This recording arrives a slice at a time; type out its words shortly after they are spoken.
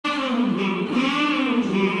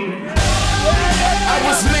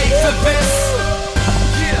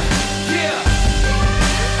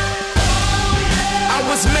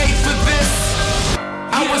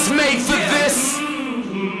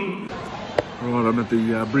Right, I'm at the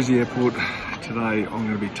Brizzy Airport. Today I'm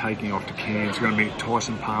going to be taking off to Cairns. I'm going to meet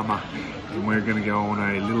Tyson Palmer and we're going to go on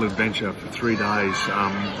a little adventure for 3 days.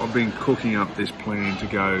 I've been cooking up this plan to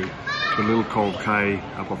go to a little cold Cay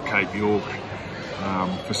up off Cape York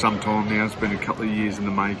for some time now. It's been a couple of years in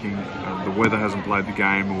the making. The weather hasn't played the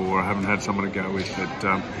game, or I haven't had someone to go with,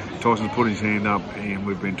 but Tyson's put his hand up and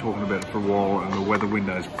we've been talking about it for a while, and the weather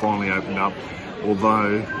window's finally opened up,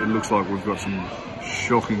 although it looks like we've got some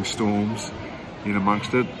shocking storms in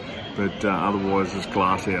amongst it, but otherwise there's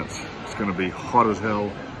glass outs. It's going to be hot as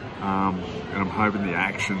hell, and I'm hoping the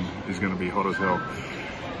action is going to be hot as hell.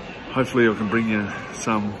 Hopefully I can bring you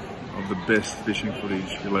some of the best fishing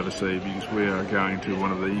footage you'll ever see, because we are going to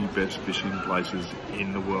one of the best fishing places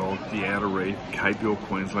in the world, the Outer Reef, Cape York,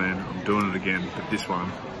 Queensland. I'm doing it again, but this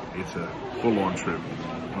one, it's a full-on trip.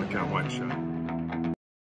 I can't wait to show you.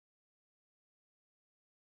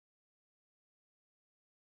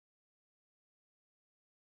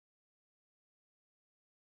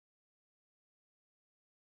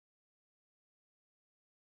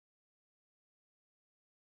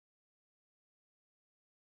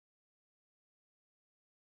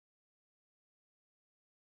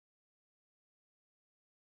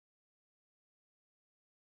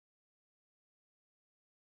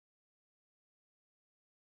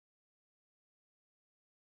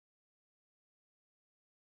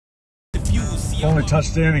 Finally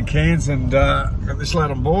touched down in Cairns and got this lad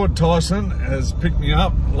on board. Tyson has picked me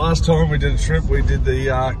up. Last time we did a trip, we did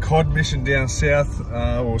the cod mission down south,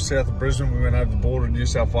 or south of Brisbane. We went over the border in New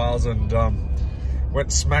South Wales and went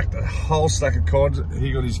and smacked a whole stack of cod.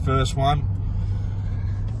 He got his first one.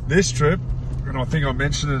 This trip, and I think I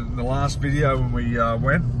mentioned it in the last video when we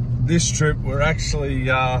went, this trip we're actually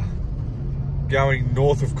going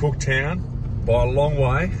north of Cooktown by a long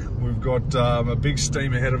way. We've got a big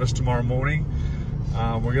steam ahead of us tomorrow morning.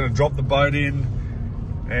 We're going to drop the boat in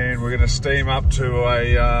and we're going to steam up to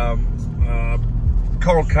a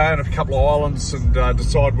Coral Cay and a couple of islands and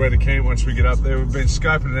decide where to camp once we get up there. We've been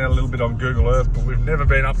scoping it out a little bit on Google Earth, but we've never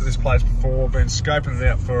been up to this place before. We've been scoping it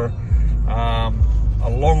out for a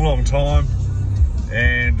long time,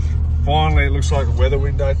 and finally it looks like a weather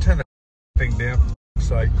window. Turn that thing down, for fuck's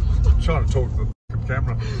sake. I'm trying to talk to the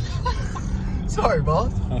camera. Sorry,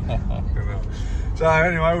 boss. So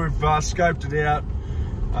anyway, we've scoped it out.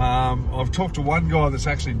 I've talked to one guy that's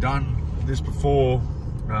actually done this before.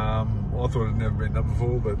 I thought it had never been done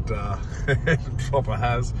before, but proper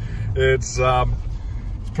has. It's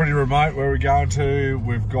pretty remote where we're going to.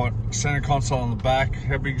 We've got center console on the back.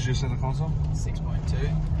 How big is your center console?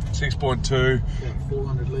 6.2. 6.2. About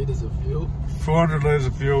 400 litres of fuel. 400 litres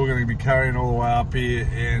of fuel we're going to be carrying all the way up here,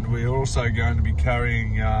 and we're also going to be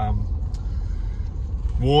carrying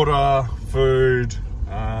water, food,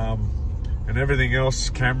 and everything else,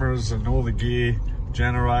 cameras and all the gear,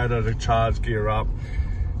 generator to charge gear up,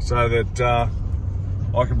 so that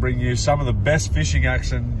I can bring you some of the best fishing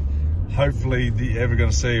action hopefully that you're ever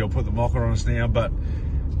going to see. I'll put the mocker on us now, but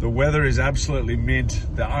the weather is absolutely mint.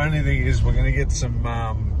 The only thing is we're going to get some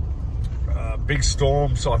big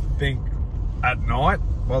storms, I think, at night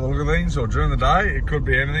by the look of things, or during the day. It could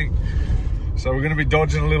be anything. So we're going to be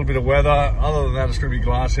dodging a little bit of weather. Other than that, it's going to be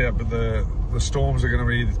glass out, but the storms are going to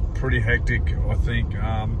be pretty hectic, I think.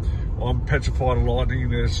 I'm petrified of lightning.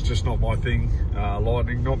 That's just not my thing.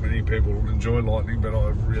 Lightning, not many people would enjoy lightning, but I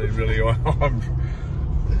really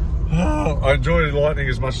I enjoy lightning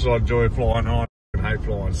as much as I enjoy flying. I hate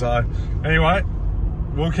flying. So anyway,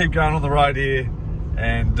 we'll keep going on the road here,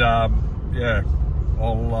 and yeah,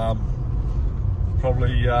 I'll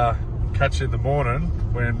probably catch you in the morning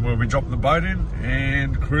when we'll be dropping the boat in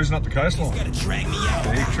and cruising up the coastline.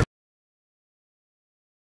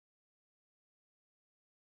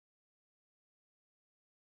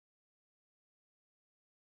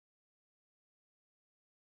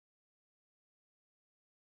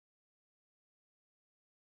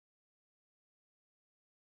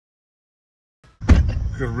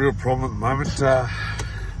 Got a real problem at the moment.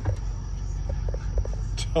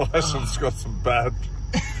 Tyson's got some bad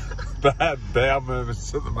bowel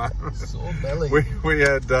movements at the moment. Sore belly. We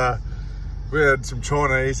had some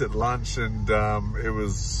Chinese at lunch, and it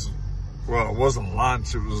was, well, it wasn't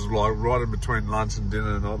lunch. It was like right in between lunch and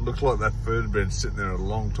dinner, and it looked like that food had been sitting there a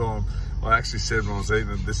long time. I actually said when I was eating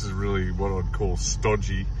it, this is really what I'd call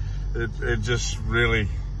stodgy. It just really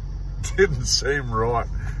didn't seem right,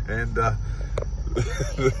 and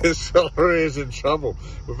this fella is in trouble.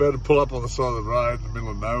 We've had to pull up on the side of the road in the middle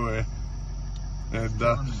of nowhere, and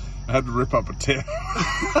I had to rip up a tent.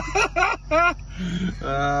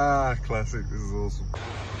 Classic. This is awesome.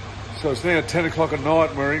 So it's now 10 o'clock at night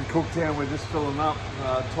and we're in Cooktown. We're just filling up.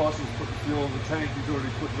 Tyson's put the fuel in the tank. He's already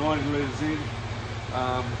put 90 litres in.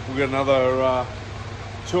 We've got another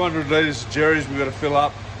 200 litres of Jerry's we've got to fill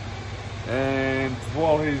up. And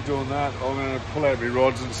while he's doing that, I'm going to pull out my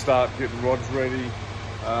rods and start getting rods ready.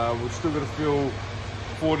 We've still got to fill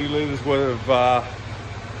 40 litres worth of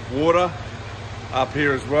water up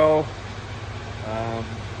here as well.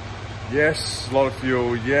 Yes, a lot of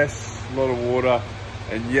fuel. Yes, a lot of water.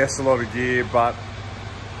 And yes, a lot of gear, but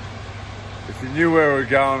if you knew where we're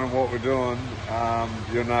going and what we're doing,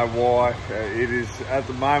 you'll know why. It is, at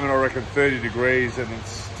the moment, I reckon 30 degrees and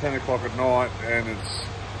it's 10 o'clock at night and it's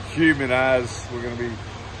humid as. We're going to be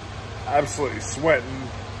absolutely sweating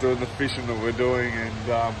doing the fishing that we're doing,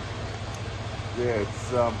 and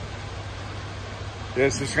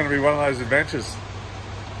it's just going to be one of those adventures.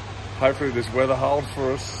 Hopefully this weather holds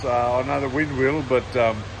for us. I know the wind will, but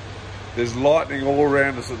there's lightning all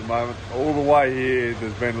around us at the moment. All the way here,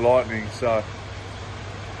 there's been lightning, so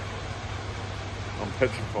I'm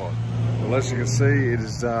petrified. Well, as you can see, it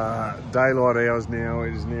is daylight hours now.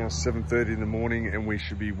 It is now 7:30 in the morning and we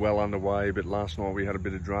should be well underway, but last night we had a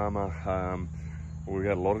bit of drama. Well, we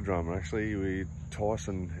had a lot of drama actually.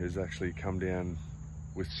 Tyson has actually come down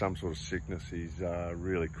with some sort of sickness. He's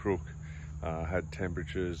really crook, had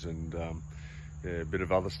temperatures and a bit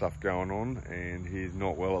of other stuff going on, and he's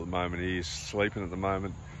not well at the moment. He is sleeping at the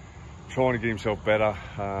moment, trying to get himself better.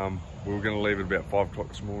 We were going to leave at about 5 o'clock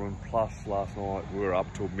this morning, plus last night we were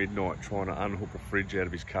up till midnight trying to unhook a fridge out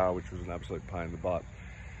of his car, which was an absolute pain in the butt.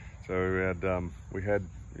 So we had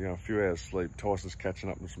a few hours sleep. Tyson's catching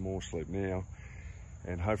up with some more sleep now,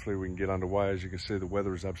 and hopefully we can get underway. As you can see, the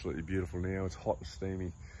weather is absolutely beautiful now. It's hot and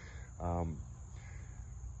steamy.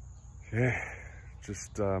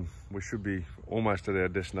 We should be almost at our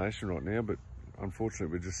destination right now, but unfortunately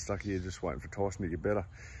we're just stuck here just waiting for Tyson to get better.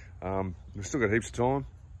 We've still got heaps of time.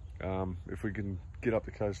 If we can get up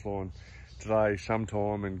the coastline today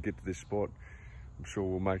sometime and get to this spot, I'm sure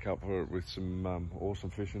we'll make up for it with some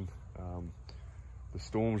awesome fishing. The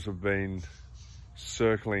storms have been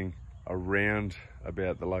circling around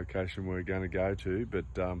about the location we're going to go to, but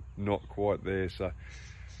not quite there. So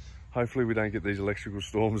hopefully we don't get these electrical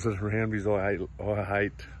storms that are around, because I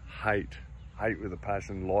hate with a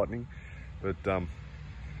passion lightning. But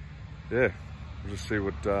yeah, we'll just see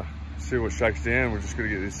what shakes down. We're just going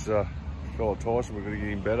to get this fella Tyson, we're going to get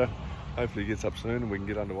him better. Hopefully he gets up soon and we can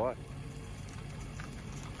get underway.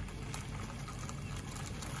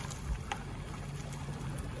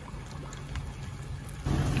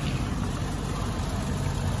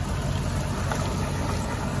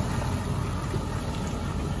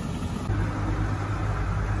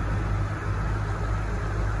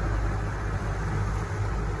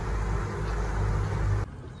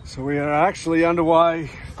 So we are actually underway,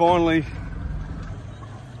 finally.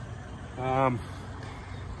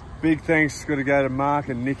 Big thanks got to go to Mark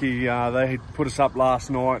and Nikki. They put us up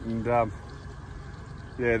last night, and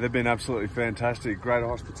yeah, they've been absolutely fantastic. Great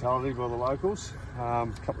hospitality by the locals.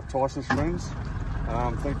 A couple of Tyson's friends.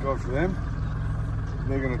 Thank God for them.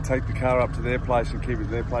 They're going to take the car up to their place and keep it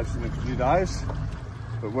at their place in the next few days.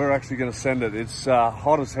 But we're actually going to send it. It's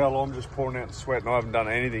hot as hell. I'm just pouring out the sweat and I haven't done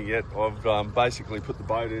anything yet. I've basically put the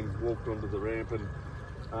boat in, walked onto the ramp, and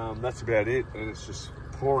that's about it. And it's just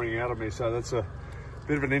pouring out of me. So that's a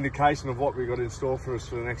bit of an indication of what we've got in store for us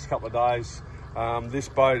for the next couple of days. This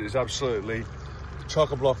boat is absolutely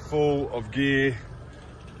chock-a-block full of gear,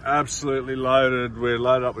 absolutely loaded. We're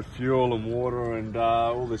loaded up with fuel and water and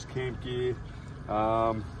all this camp gear.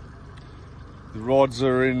 The rods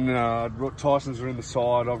are in, Tyson's are in the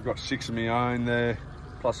side. I've got 6 of my own there,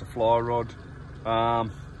 plus a fly rod.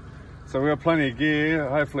 So we've got plenty of gear.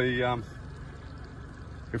 Hopefully,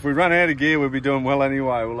 if we run out of gear, we'll be doing well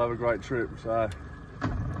anyway. We'll have a great trip. So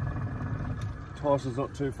Tyson's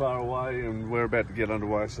not too far away and we're about to get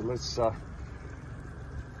underway. So let's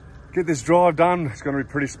get this drive done. It's going to be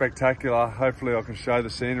pretty spectacular. Hopefully I can show the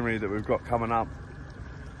scenery that we've got coming up.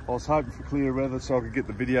 I was hoping for clear weather so I could get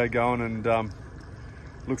the video going, and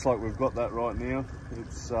looks like we've got that right now.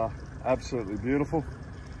 It's absolutely beautiful,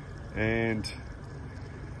 and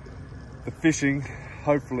the fishing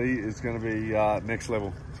hopefully is going to be next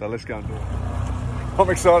level. So let's go and do it. I'm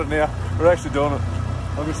excited now. We're actually doing it.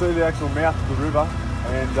 I can see the actual mouth of the river,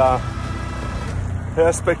 and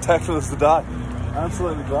how spectacular is the day.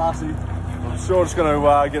 Absolutely glassy. I'm sure it's going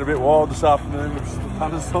to get a bit wild this afternoon with the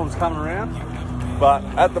thunderstorms coming around. But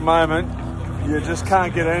at the moment, you just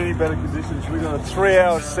can't get any better conditions. We've got a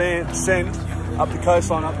 3-hour descent up the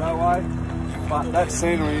coastline up that way. But that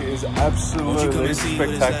scenery is absolutely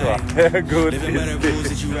spectacular. How good is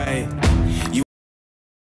this?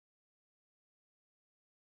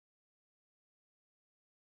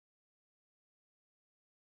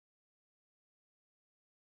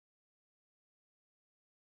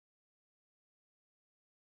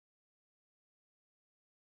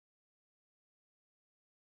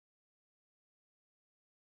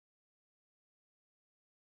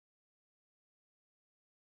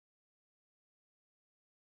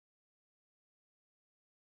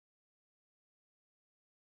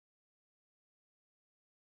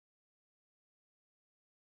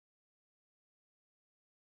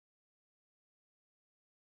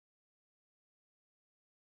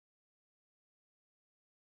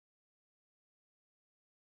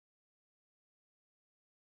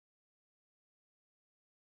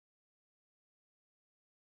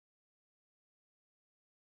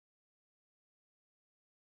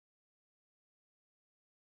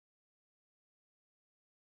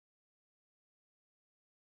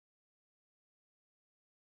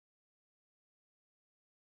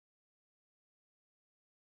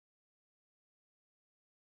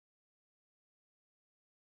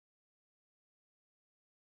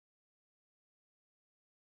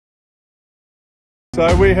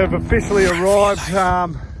 So we have officially arrived.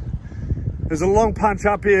 There's a long punch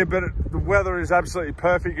up here, but the weather is absolutely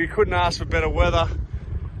perfect. You couldn't ask for better weather.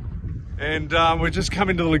 And we're just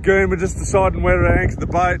coming to the lagoon. We're just deciding where to anchor the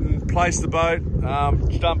boat and place the boat,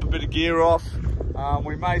 dump a bit of gear off.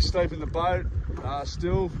 We may steep in the boat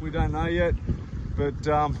still, we don't know yet. But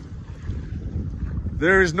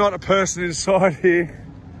there is not a person inside here,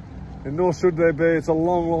 and nor should there be. It's a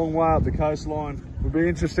long, long way up the coastline. It'll be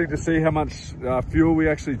interesting to see how much fuel we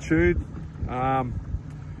actually chewed. I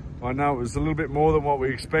know it was a little bit more than what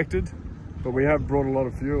we expected, but we have brought a lot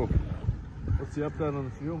of fuel. What's the update on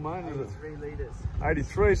the fuel, mate? 83 litres.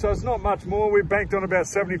 83, so it's not much more. We banked on about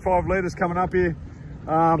 75 litres coming up here.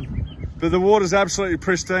 But the water's absolutely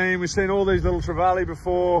pristine. We've seen all these little trevally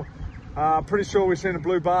before. Pretty sure we've seen a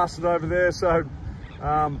blue bastard over there. So, is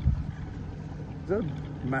that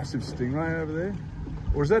a massive stingray over there?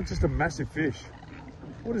 Or is that just a massive fish?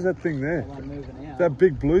 What is that thing there? The one moving out. That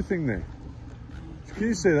big blue thing there. Can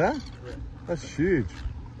you see that? Yeah. That's huge.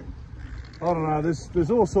 I don't know,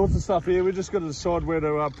 there's all sorts of stuff here. We just got to decide where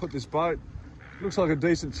to put this boat. Looks like a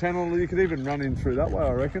decent channel. You could even run in through that way,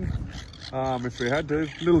 I reckon, if we had to.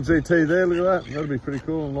 Little GT there, look at that. That'd be pretty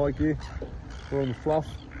cool on light gear. We're on the fluff.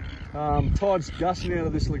 Tide's gusting out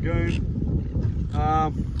of this lagoon.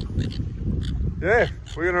 Yeah,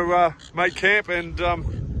 we're gonna make camp and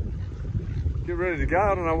get ready to go.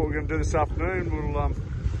 I don't know what we're gonna do this afternoon. We'll,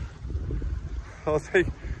 I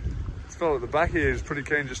think this fellow at the back here is pretty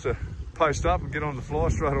keen just to post up and get on the fly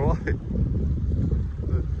straight away.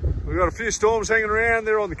 We've got a few storms hanging around.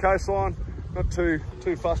 They're on the coastline. Not too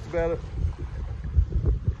fussed about it.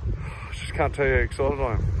 I just can't tell you how excited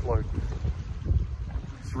I am. Like,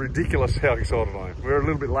 it's ridiculous how excited I am. We're a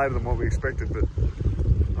little bit later than what we expected, but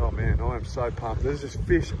oh man, I am so pumped. There's just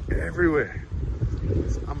fish everywhere.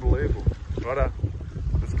 It's unbelievable. Righto,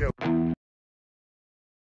 let's go.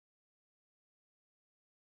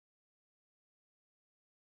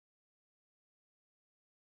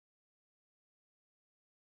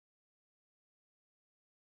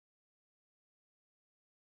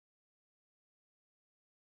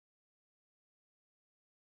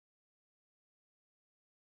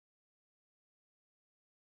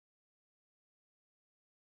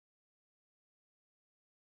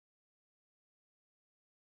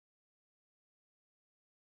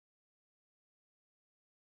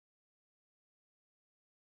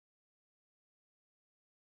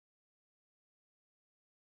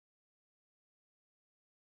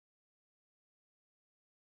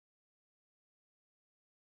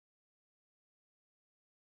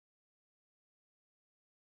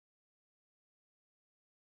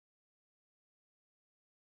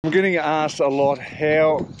 I'm getting asked a lot,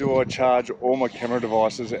 how do I charge all my camera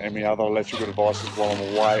devices and my other electrical devices while I'm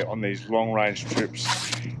away on these long range trips?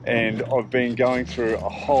 And I've been going through a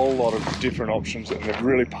whole lot of different options and they're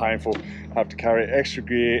really painful. I have to carry extra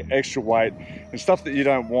gear, extra weight, and stuff that you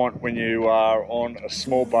don't want when you are on a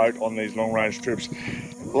small boat on these long range trips.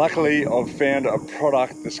 Luckily, I've found a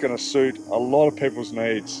product that's going to suit a lot of people's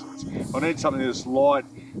needs. I need something that's light,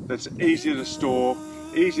 that's easy to store,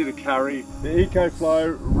 easy to carry. The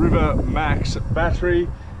ECOFLOW River Max battery.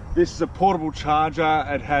 This is a portable charger.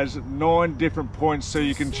 It has 9 different points, so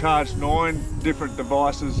you can charge 9 different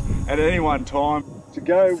devices at any one time. To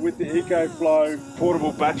go with the ECOFLOW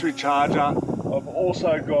portable battery charger, I've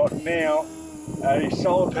also got now a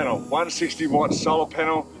solar panel, 160 watt solar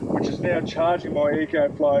panel, which is now charging my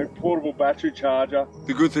ECOFLOW portable battery charger.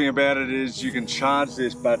 The good thing about it is you can charge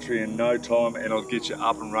this battery in no time and it'll get you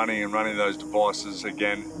up and running those devices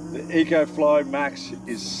again. The ECOFLOW Max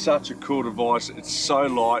is such a cool device. It's so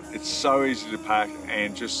light, it's so easy to pack,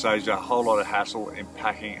 and just saves you a whole lot of hassle in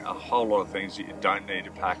packing a whole lot of things that you don't need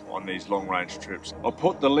to pack on these long range trips. I'll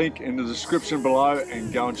put the link in the description below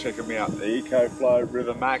and go and check them out. The ECOFLOW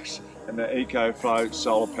River Max and the ECOFLOW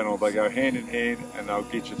solar panel, they go hand in hand and they'll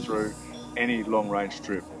get you through any long range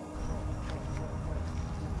trip.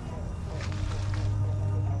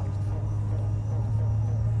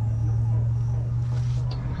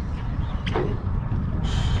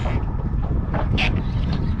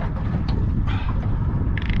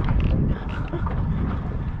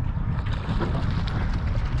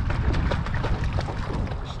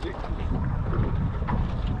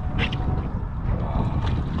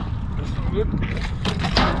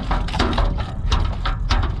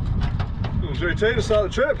 GT to start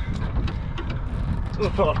the trip. I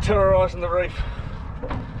feel like terrorising the reef.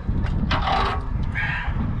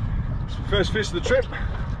 First fish of the trip.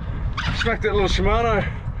 Smacked that little Shimano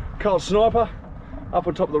cold sniper up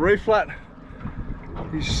on top of the reef flat.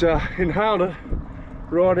 He's inhaled it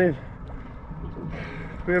right in.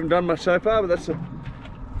 We haven't done much so far, but that's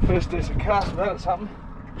First decent cast about it, something.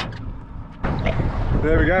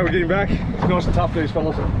 There we go, we're getting back. It's nice and tough, these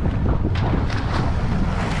fellas.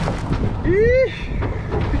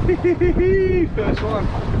 First one.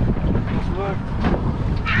 Nice work.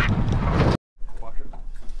 Fuck it.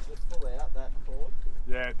 Does it pull out that cord?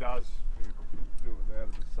 Yeah, it does. You do it without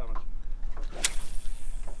it, it's so much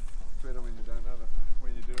better when you don't have it.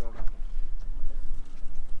 When you do have it.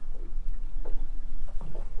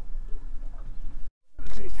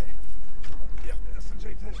 GT. Yep, that's the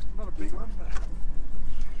GT. Not a big one, but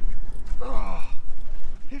oh,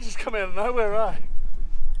 he just come out of nowhere, eh?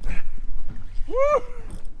 Woo!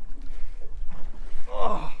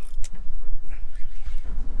 Oh.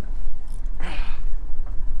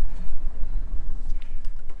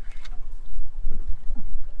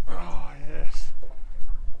 Oh yes.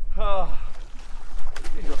 Oh,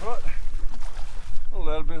 he's alright. A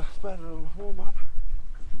little bit bad, a little warm up.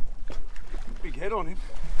 Big head on him.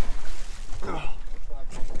 Oh.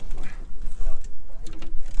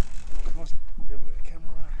 Nice. Have a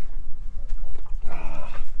camera.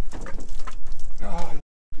 Oh.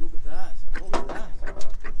 Look at that. Look at that.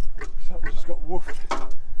 Something just got woofed.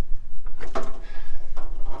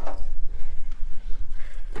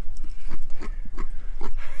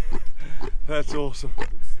 That's awesome. Good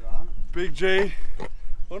start. Big G.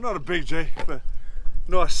 Well, not a big G, but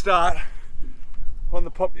nice start on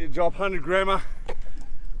the pop your job 100 grammer.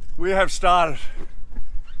 We have started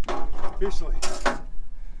officially.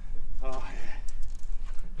 Oh yeah.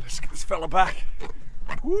 Let's get this fella back.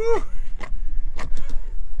 Woo!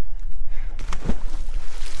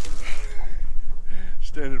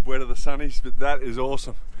 Standard wet of the sunnies, but that is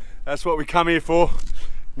awesome. That's what we come here for.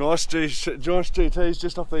 Nice GTs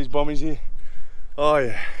just off these bombies here. Oh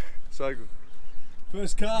yeah, so good.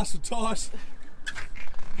 First cast for Tice.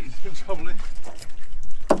 He's in trouble here.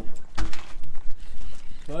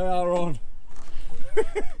 They are on.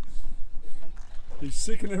 He's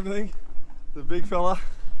sick and everything. The big fella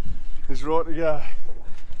is right to go.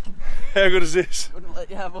 How good is this? Wouldn't let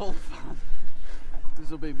you have all the fun. This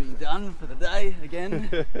will be done for the day again.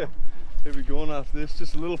 He'll be gone after this.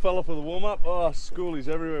 Just a little fella for the warm up. Oh, schoolies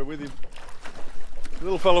everywhere with him.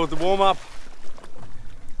 Little fella with the warm up.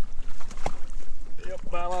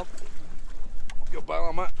 Yep, bail up. You'll bail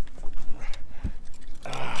on, mate.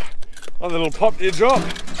 On the little pop to your drop.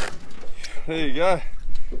 There you go.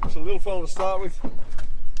 It's a little fella to start with.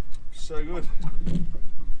 So good.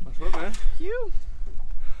 Nice work, man. You.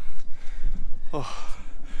 Oh,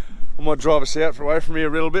 I might drive us out away from here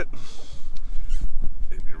a little bit.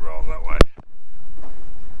 Keep you rolling that way.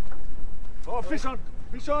 Oh, fish on!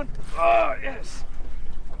 Fish on! Oh, yes!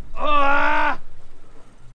 Ah!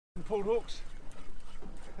 Pulled hooks.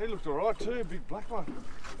 He looked alright too, big black one.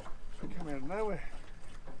 He came out of nowhere.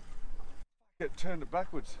 It turned it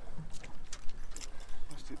backwards.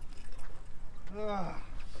 Lost it. Ah.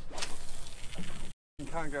 You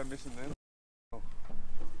can't go missing then.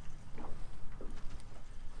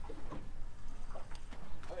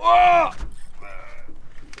 Oh!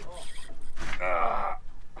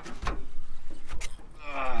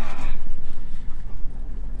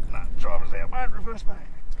 Nah, driver's out, mate. Reverse back.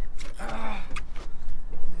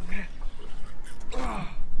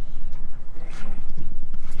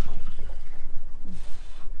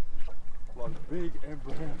 Like big and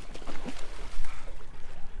brown.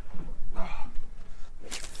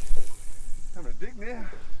 Having a dig now.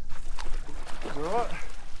 It's alright.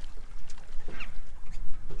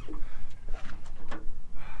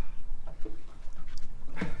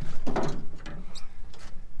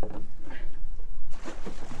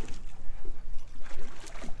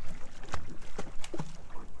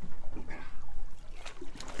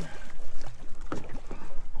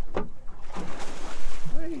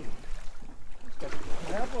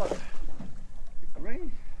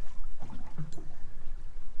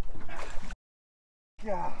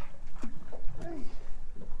 Yeah. Hey.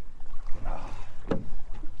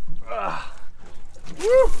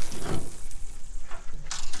 Woo.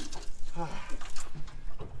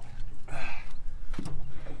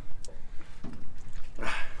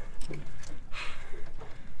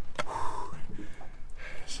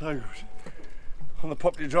 So good. On the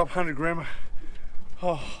pop you drop 100 grammer.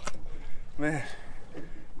 Oh man.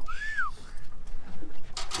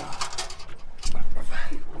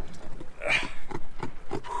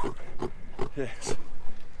 Yes.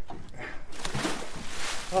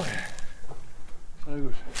 Oh yeah. So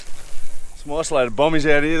good. Some isolated bombies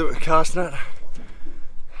out here that we're casting at.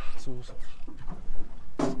 That's awesome.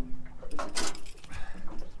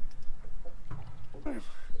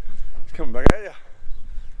 It's coming back at you.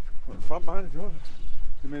 On the front, mate, if you want.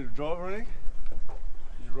 You need to drive or anything?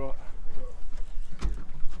 You're right.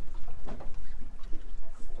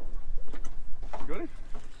 You got him?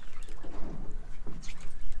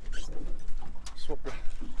 Swap the...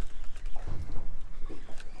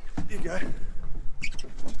 Here you go.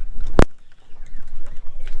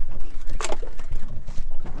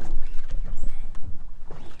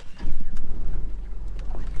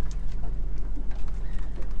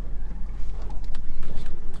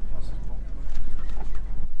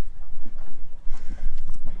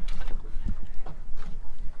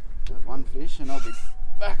 One fish and I'll be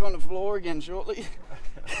back on the floor again shortly.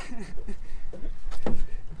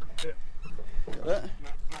 Yeah. Got it?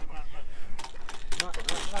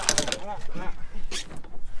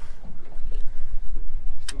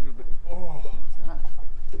 Still a bit. Oh, What's that?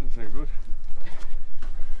 doesn't feel good.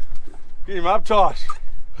 Get him up, Tosh.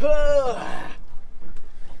 There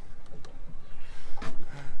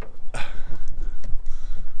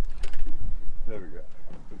we go.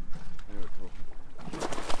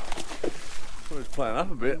 So he's playing up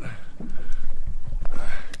a bit. I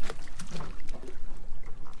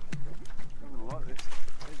like this.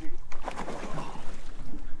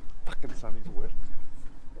 Fucking sunny's wet.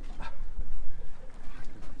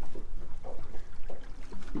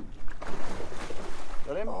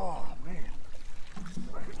 Got him? Oh man,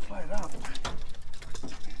 I can play it up.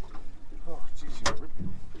 Oh jeez, you're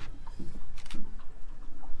ripping.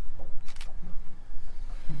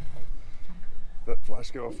 That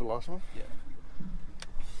flash go off the last one? Yeah.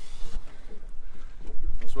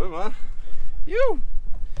 That's sweet, man. You!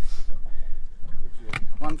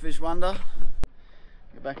 One fish wonder.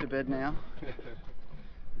 Go back to bed now.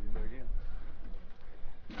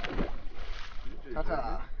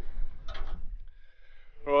 Ta-ta.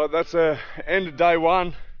 Alright, that's the end of day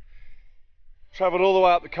one. Travelled all the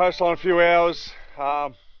way up the coastline a few hours.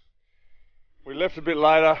 We left a bit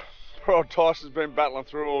later. Poor old Tyson's been battling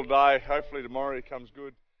through all day. Hopefully tomorrow he comes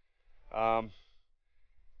good. But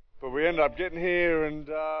we ended up getting here and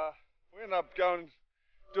we ended up doing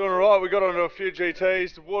alright. We got onto a few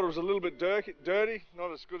GTs. The water was a little bit dirty,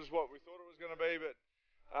 not as good as what we thought it was going to be, but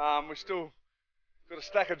we still got a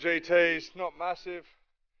stack of GTs, not massive,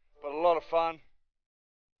 but a lot of fun.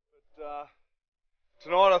 But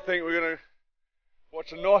tonight I think we're going to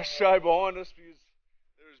watch a nice show behind us because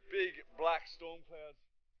there is big black storm clouds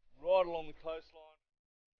right along the coastline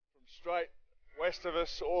from straight west of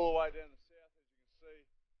us all the way down the south, as you can see.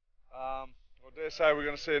 I dare say we're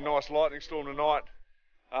going to see a nice lightning storm tonight.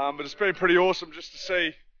 But it's been pretty awesome just to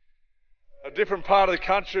see a different part of the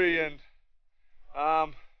country, and I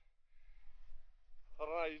don't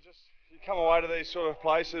know, you come away to these sort of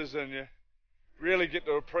places and you really get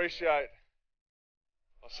to appreciate,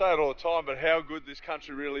 I say it all the time, but how good this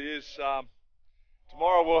country really is.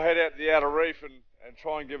 Tomorrow we'll head out to the outer reef and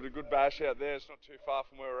try and give it a good bash out there. It's not too far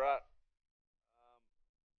from where we're at.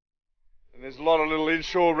 And there's a lot of little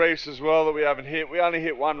inshore reefs as well that we haven't hit. We only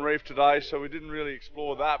hit one reef today, so we didn't really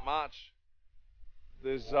explore that much.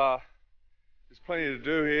 There's plenty to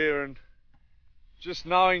do here, and just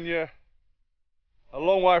knowing you're a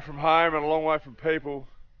long way from home and a long way from people,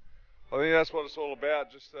 I think that's what it's all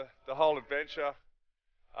about, just the whole adventure.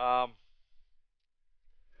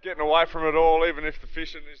 Getting away from it all, even if the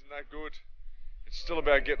fishing isn't that good, it's still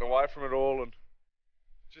about getting away from it all and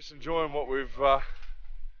just enjoying what we've got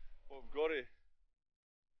here.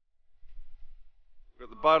 We've got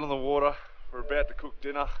the boat on the water, we're about to cook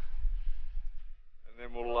dinner, and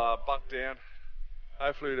then we'll bunk down.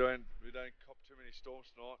 Hopefully we don't cop too many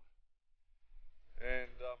storms tonight.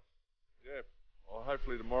 And yeah, well,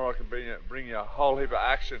 hopefully tomorrow I can bring you a whole heap of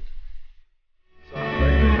action.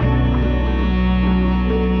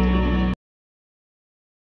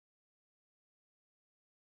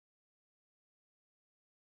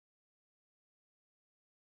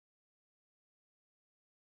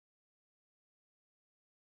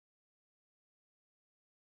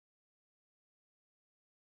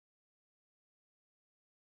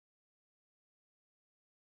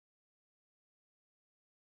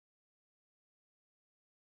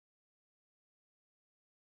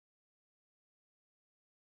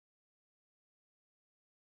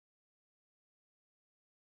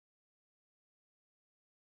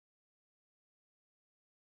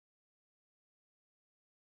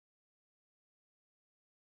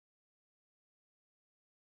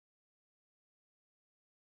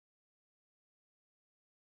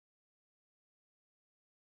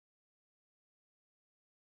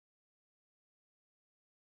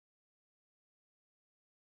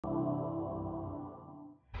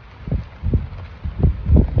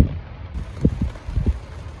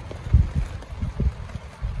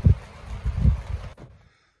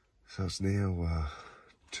 So it's now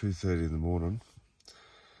 2:30 in the morning,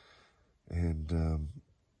 and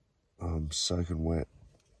I'm soaking wet.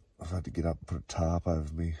 I've had to get up and put a tarp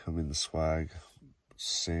over me. I'm in the swag,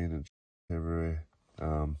 sand and everywhere.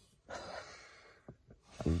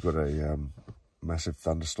 We've got a massive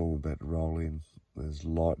thunderstorm about to roll in. There's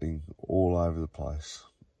lightning all over the place.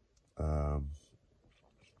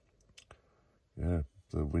 Yeah,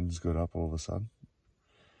 the wind's got up all of a sudden,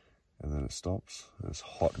 and then it stops. And it's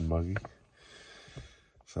hot and muggy,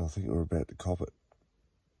 so I think we're about to cop it.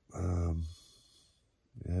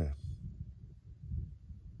 Yeah.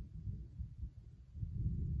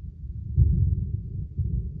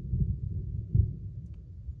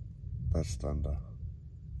 That's thunder.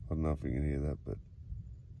 I don't know if you can hear that, but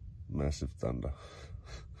massive thunder.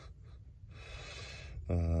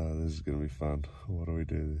 This is going to be fun. Why do we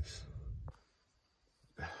do this?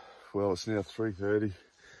 Well, it's now 3:30.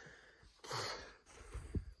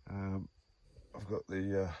 I've got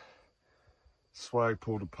the swag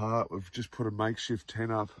pulled apart. We've just put a makeshift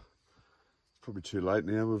tent up. It's probably too late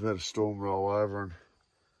now. We've had a storm roll over and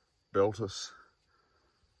belt us.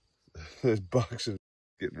 There's bugs and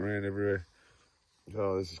getting around everywhere.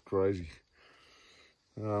 Oh, this is crazy.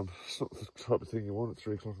 It's not the type of thing you want at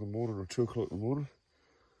 3 o'clock in the morning or 2 o'clock in the morning.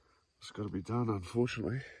 It's got to be done,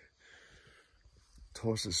 unfortunately.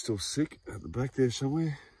 Tyson's still sick at the back there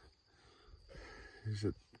somewhere. Is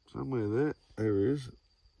it somewhere there? There he is.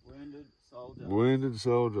 Wounded soldier. Wounded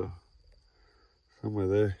soldier. Somewhere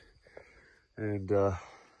there. And I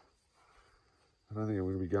don't think I'm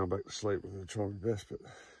going to be going back to sleep. I'm going to try my best, but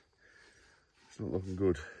it's not looking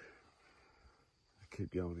good. I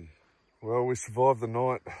keep going here. Well, we survived the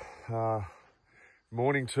night.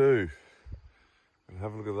 Morning 2. And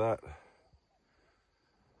have a look at that.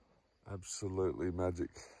 Absolutely magic.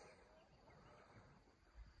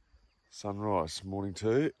 Sunrise, morning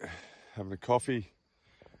 2. Having a coffee.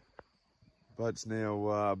 Boat's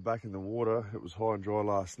now back in the water. It was high and dry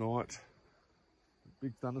last night.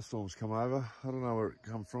 Big thunderstorms come over. I don't know where it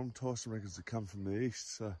come from. Tyson reckons it come from the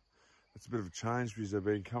east, so it's a bit of a change because they've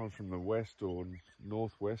been coming from the west or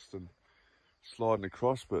northwest and sliding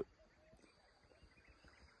across. But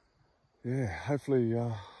yeah, hopefully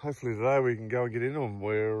today we can go and get into them.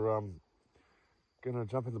 We're going to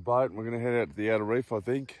jump in the boat and we're going to head out to the outer reef, I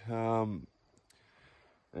think, yeah,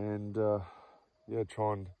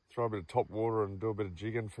 try and throw a bit of top water and do a bit of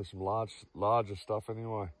jigging for some larger stuff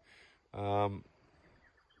anyway.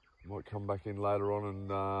 Might come back in later on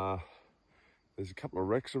and there's a couple of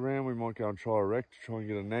wrecks around. We might go and try a wreck to try and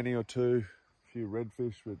get a nanny or two, a few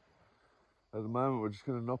redfish, but at the moment we're just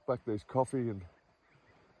going to knock back these coffee and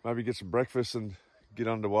maybe get some breakfast and get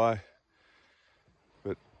underway.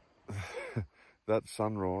 But that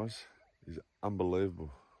sunrise is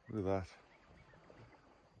unbelievable. Look at that.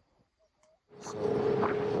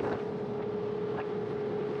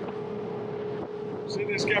 See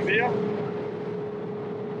this gap here? On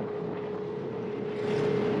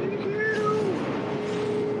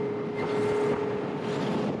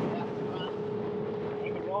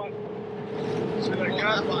the right. See that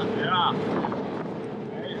gap? Yeah.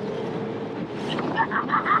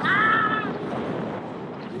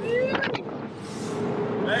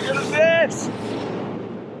 How good is this?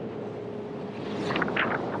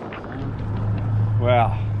 Wow.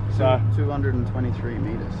 So 223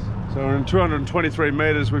 meters. So we're in 223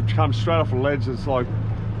 metres. We've come straight off a ledge that's like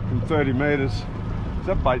from 30 metres. Is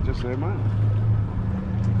that bait just there, mate?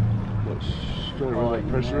 That's straight away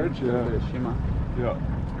pressure edge, yeah. A bit of shimmer. Yeah.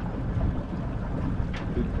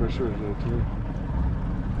 Big pressure edge there too.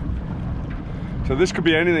 So this could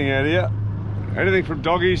be anything out here. Anything from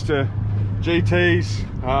doggies to GTs,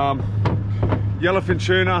 yellowfin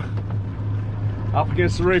tuna. Up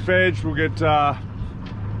against the reef edge, we'll get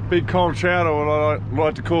big coral trout, or what I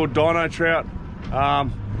like to call dino trout.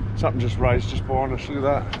 Something just raised just behind us. Look at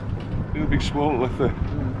that. Look at the big small left there.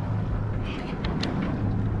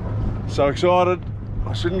 So excited.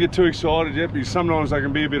 I shouldn't get too excited yet because sometimes they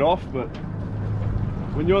can be a bit off, but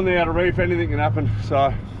when you're on the outer reef, anything can happen.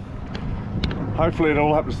 So hopefully it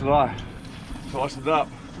all happens today. Tighten it up.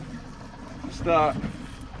 Start.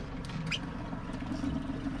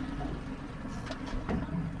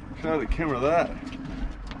 Show the camera that.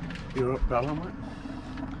 You're up, Bella, mate.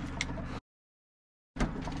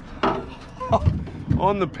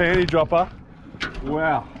 On the panty dropper.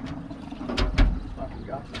 Wow. Fucking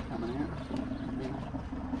guts are coming out.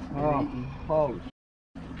 Oh, holy shit.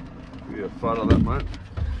 Get a photo of that, mate.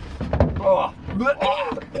 Oh,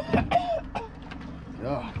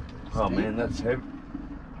 oh man, that's heavy.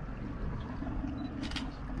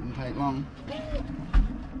 Didn't take long.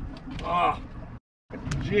 Oh,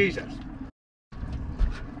 Jesus.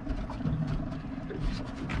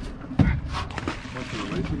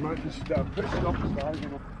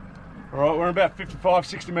 All right, we're about 55,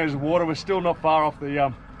 60 metres of water. We're still not far off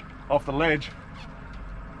the ledge.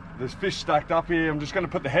 There's fish stacked up here. I'm just going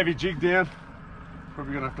to put the heavy jig down.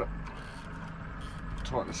 Probably going to have to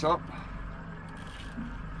tighten this up.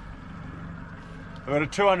 I've got a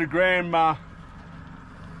 200 gram pop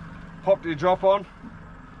to drop on,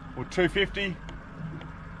 or 250.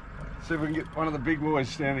 See if we can get one of the big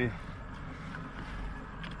boys down here.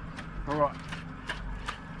 All right.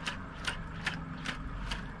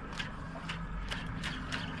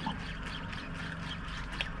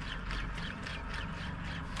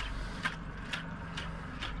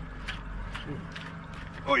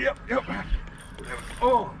 Oh, yep.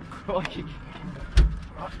 Oh, crikey.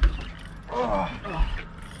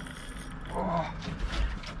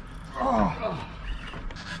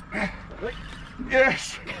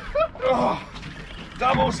 Yes.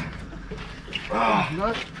 Doubles.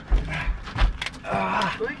 No.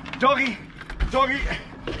 Doggy.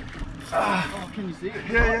 Can you see it?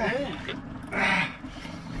 Yeah.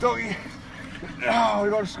 Doggy. Oh, we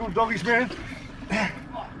got to school doggies, man.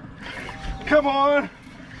 Come on,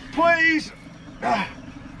 please.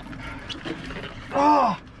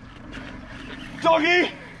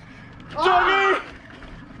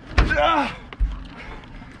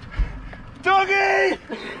 Doggy.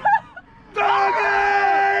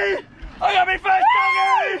 Doggy! I got me first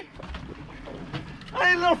doggy!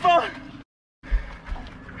 Hey, little fella!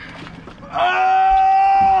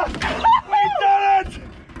 Oh! We done it!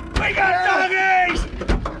 We got doggies!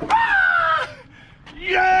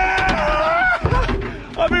 Yeah!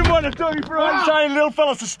 I've been wanting a doggy for ages, saying little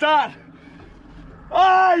fellas to start.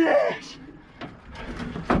 Oh, yes!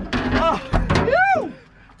 Oh,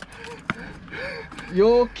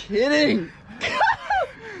 You're kidding!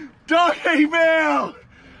 doggy Mel!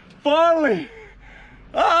 Finally!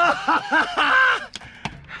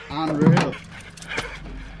 Unreal.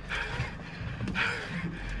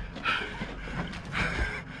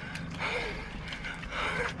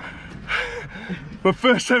 My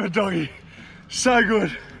first ever doggy. So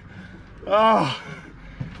good. Oh.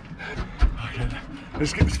 Okay,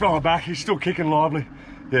 let's get this fella back. He's still kicking lively.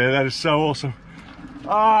 Yeah, that is so awesome.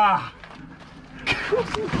 Ah.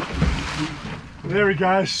 There he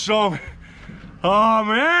goes, strong. Oh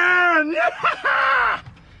man! Yeah!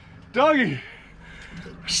 Doggy!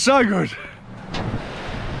 So good.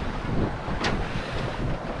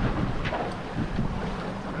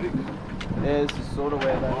 There's sort of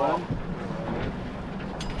where they were.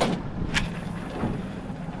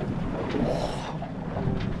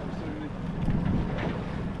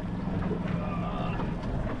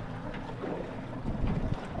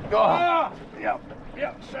 Oh. Yep,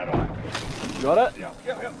 shadow. Got it? Yep.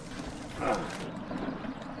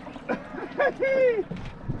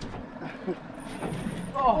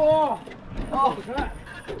 Oh, look at that.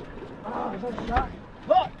 Oh, is that a shark?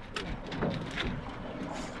 Look!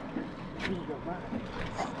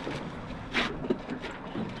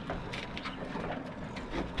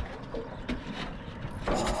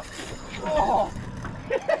 Oh!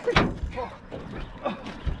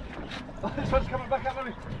 This one's coming back up on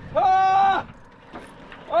me. Ah!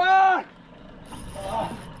 Ah!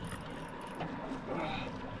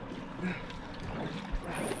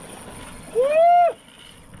 Woo!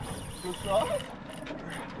 Good size.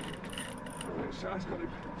 Shark's got him.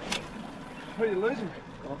 Who are you losing?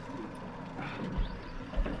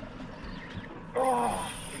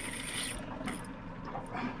 Oh!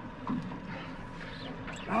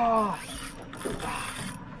 Oh!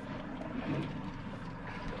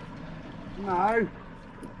 No!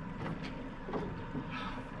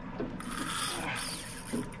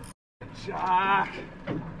 Shark!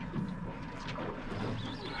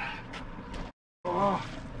 Oh!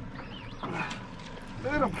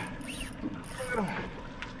 Look at him!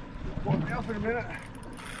 Walk me off in a minute.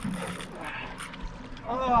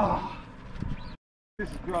 Oh! This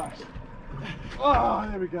is gross. Oh,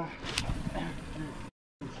 there we go.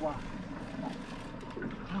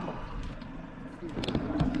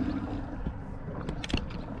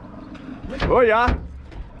 Oh yeah!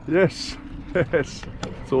 Yes! Yes!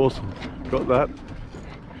 It's awesome. Got that.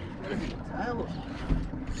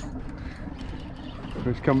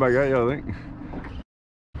 He's come back at you, I think.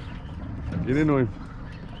 Get into him.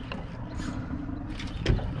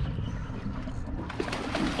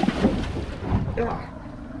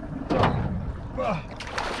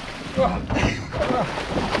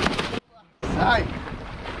 Hey!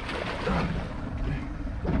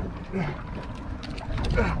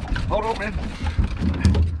 Hold on, man.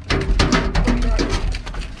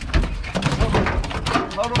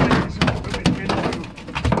 Hold on, man.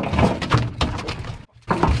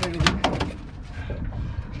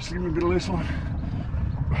 give me a bit of this one.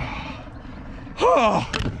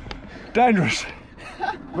 Oh, dangerous.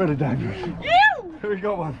 Very dangerous. Here we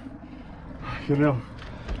got one. You know.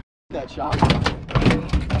 That sharp.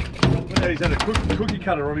 Yeah, he's had a cookie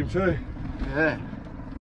cutter on him too. Yeah.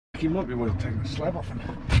 He might be worth taking a slab off him.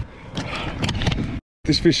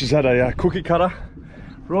 This fish has had a cookie cutter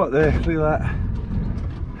right there. Look at that.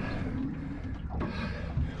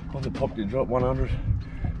 On the top, you drop 100.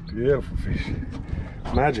 Beautiful fish.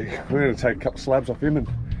 Magic. We're going to take a couple slabs off him and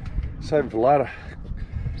save him for later.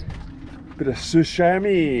 Bit of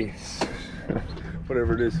sashimi.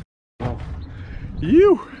 Whatever it is. Oh.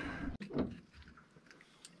 You!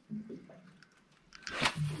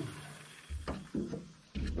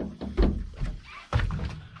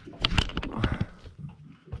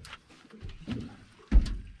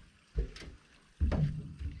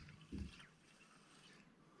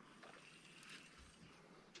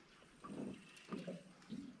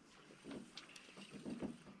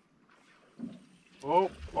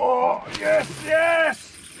 Oh, yes,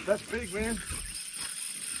 yes! That's big, man.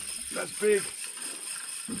 That's big.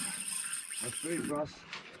 That's big, Russ.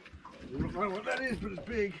 I don't know what that is, but it's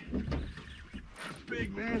big. It's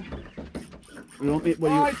big, man. You want me,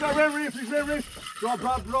 Oh, he's got red reef, he's red reef. Drop,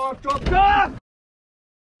 drop. Ah!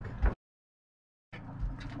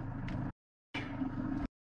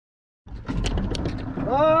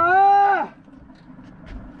 Ah!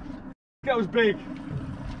 That was big.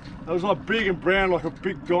 That was like big and brown, like a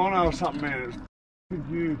big dino or something, man. It was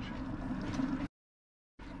huge.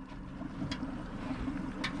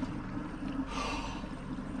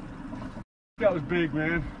 That was big,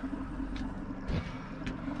 man.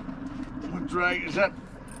 What drag is that?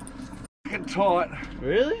 Fucking tight.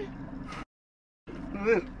 Really? Look at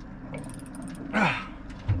this.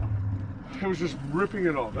 It was just ripping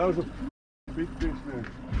it off. That was a big fish, man.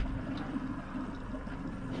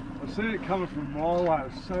 I've seen it coming from a mile away.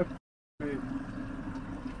 It was so big.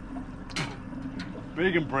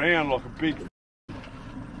 Big and brown, like a big.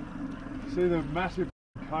 See the massive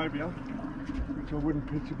cobia, which I wouldn't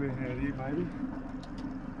picture being out here, maybe.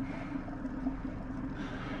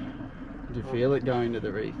 Did you feel it going to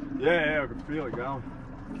the reef? Yeah, I could feel it going.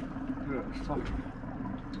 Look at that stuff.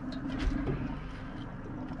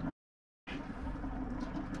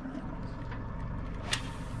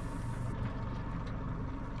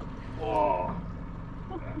 Oh.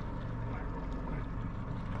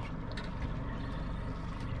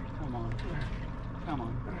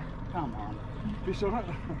 Come on. Fish on it.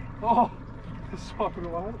 Oh, it's swiping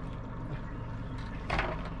away.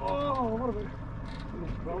 Oh, what a bit.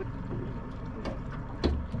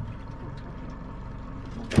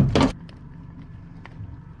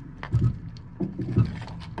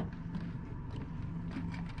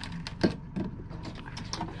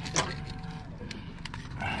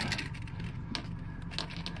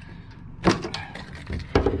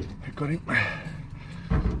 Got him.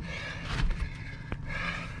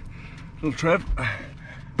 Little Trev.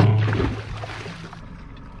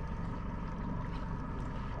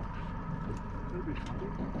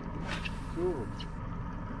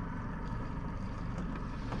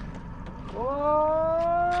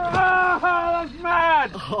 Oh, that's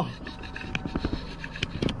mad! Oh.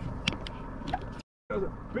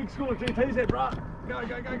 Big school of GTs there, bro. Go.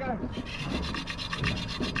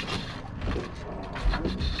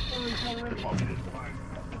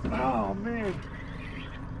 Oh man.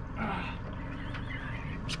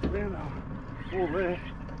 Man, all there.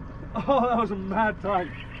 Oh, that was a mad take.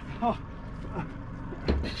 Oh,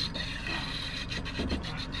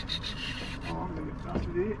 I'm gonna get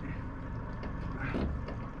dusted here.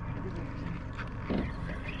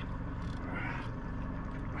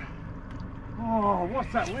 Oh,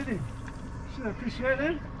 what's that with him? See that fish out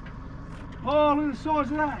there? Oh, look at the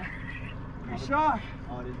size of that. Big shark.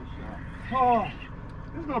 Oh, it is a shark. Oh,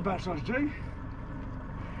 this is not a bad size G.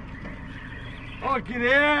 Oh, get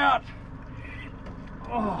out!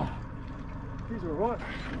 Oh, he's all right.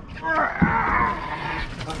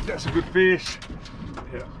 That's a good fish.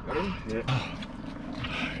 Yeah, got him. Yeah.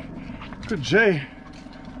 Good G.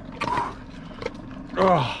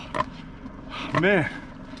 Oh, man,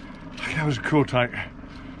 that was a cool take.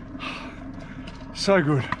 So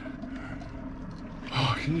good.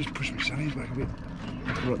 Oh, can you just push me sunnies back a bit?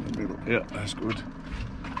 Right in the middle. Yeah, that's good.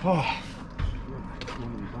 Oh.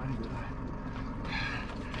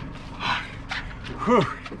 Whew.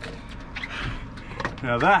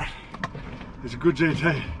 Now that is a good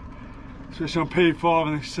GT, especially on P5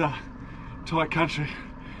 in this tight country.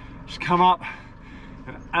 Just come up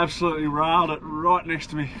and absolutely railed it right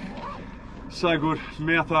next to me. So good,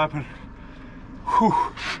 mouth open. Whew.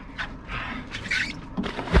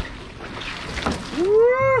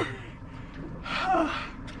 Woo!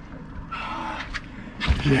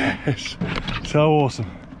 Yes, so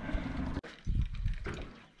awesome.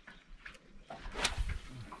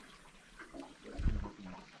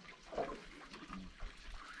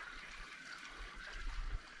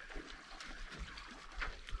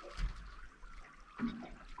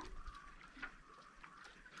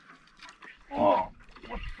 Oh,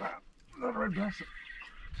 what's that? Is that a red bass?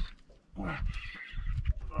 Oh,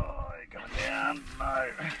 you're going down. No!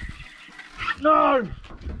 No!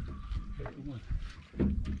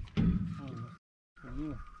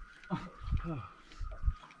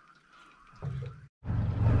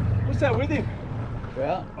 What's that with him?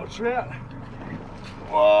 Trout. Oh, trout.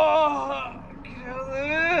 Whoa! Get out of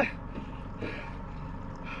there!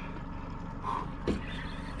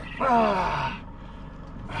 Ah!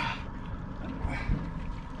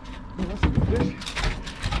 Oh, that's a good fish.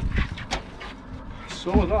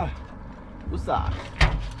 Saw that. What's that?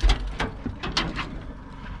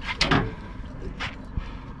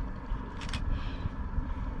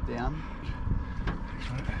 Down.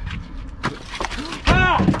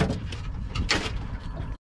 Ah!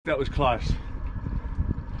 That was close.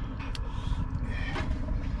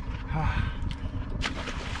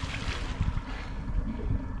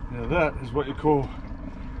 Now that is what you call a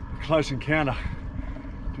close encounter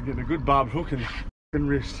to get a good barbed hook in the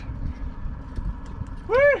wrist.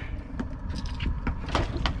 Woo!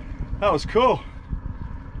 That was cool.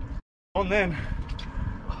 On then.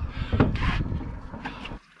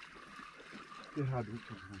 Get hard to hook.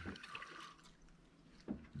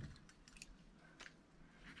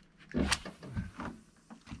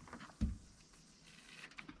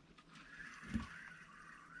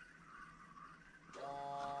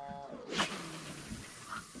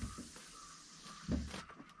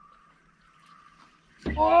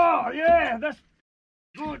 Oh yeah, that's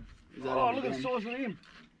good. Oh, look at the size of him.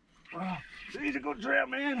 Oh, he's a good trout,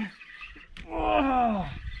 man. Oh,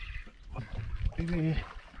 in there.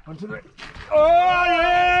 1, 2, 3. Oh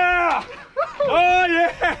yeah! Oh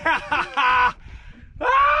yeah!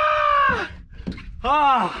 Ah!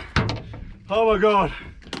 Ah! Oh my God!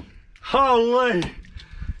 Holy!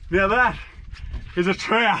 Now that is a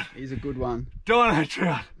trout. He's a good one. Dino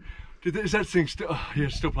trout. Is that thing still? Oh, yeah,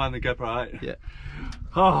 still playing the GoPro 8. Yeah.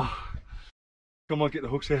 Oh, I might get the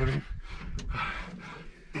hooks out of him.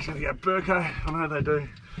 He's gonna go Burko. I know they do.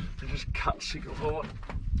 They just cut sick of all.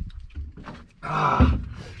 Ah.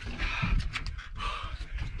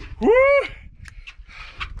 Woo!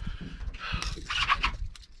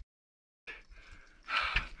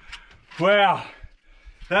 Wow,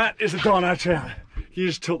 that is a dino trout. Can you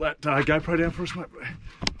just tilt that GoPro down for us, mate?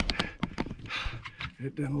 Get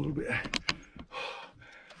it down a little bit.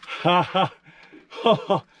 Ha ha.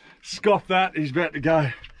 Oh, scoff that, he's about to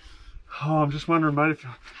go. Oh, I'm just wondering, mate, if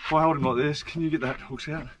I hold him like this, can you get that hooks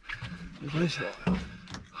out? Please.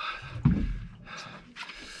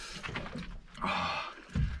 Oh,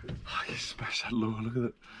 you smash that lure, look at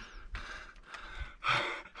it.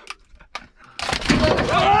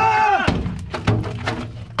 Ah!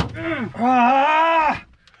 Ah!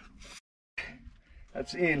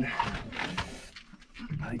 That's in.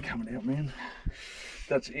 I ain't coming out, man.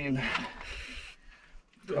 That's in.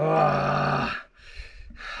 Ah,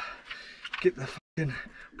 get the fucking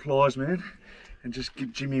pliers, man, and just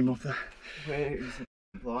give Jimmy him off the. Where is the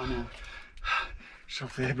fly now? Just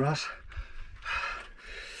off there, bruss.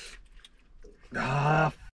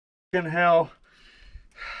 Ah, fucking hell.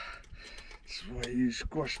 This is where you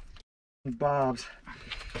squash barbs.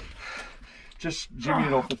 Just jimmy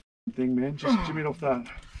it off the thing, man. Just jimmy it off that.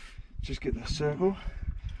 Just get the circle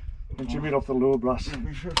and jimmy it off the lure, bruss.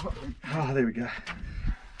 Ah, there we go.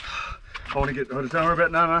 I want to get, don't worry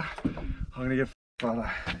about no. I'm going to get farther.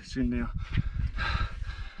 It's in now.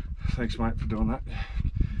 Thanks, mate, for doing that.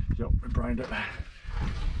 Yep, we brained it.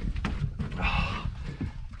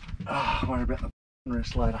 I'll worry about the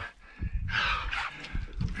rest later.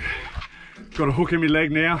 Got a hook in my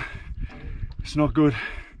leg now. It's not good.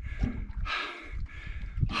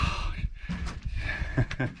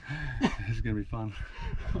 This is going to be fun.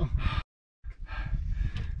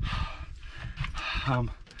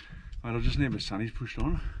 Mate, I just need my sunnies pushed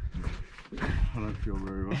on. I don't feel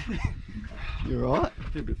very well. You alright?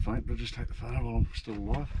 A bit faint, but I'll just take the photo while I'm still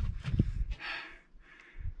alive.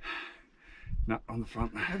 No, on the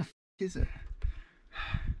front. How the f is it?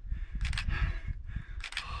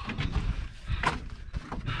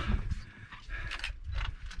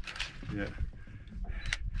 Yeah.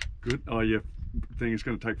 Good. Oh yeah, thing is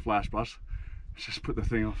going to take flash bus. Just put the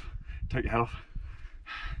thing off. Take your hat off.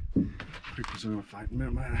 Because I'm going to faint a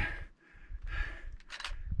minute, mate.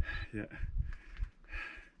 Yeah.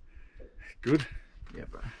 Good? Yeah,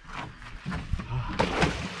 bro.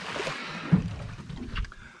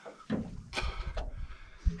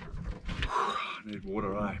 I need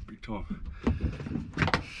water, eh? Big time.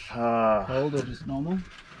 Cold or just normal?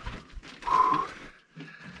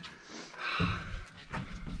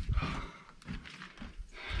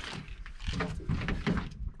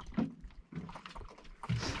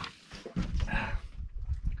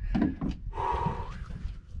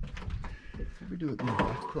 We do it with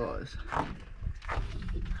my claws.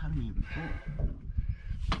 Had me before.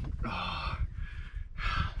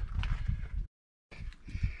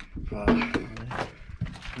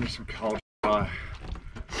 Need some cold.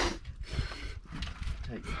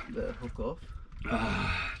 Take the hook off.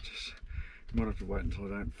 Just might have to wait until I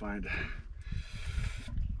don't faint.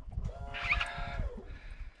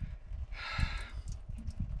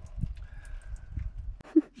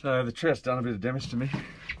 So the trout's done a bit of damage to me.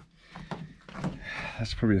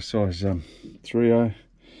 That's probably a size 3/0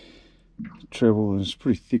 treble. It's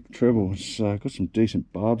pretty thick treble. It's got some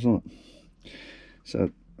decent barbs on it.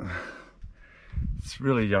 So it's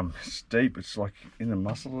really steep. It's like in the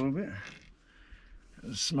muscle a little bit.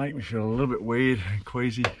 It's making me feel a little bit weird and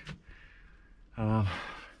queasy.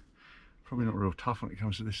 Probably not real tough when it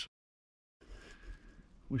comes to this.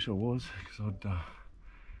 Wish I was, because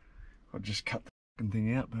I'd just cut the fucking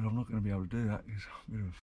thing out, but I'm not going to be able to do that because I'm a bit of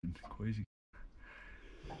a fucking queasy.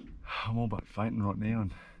 I'm all but fainting right now,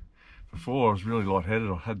 and before I was really lightheaded.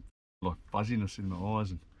 I had like fuzziness in my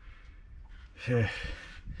eyes, and yeah.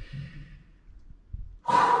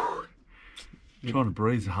 Trying to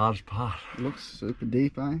breathe is the hardest part. It looks super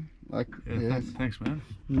deep, eh? Like, yeah. Thanks, man.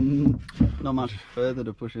 Not much further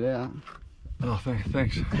to push it out. Oh,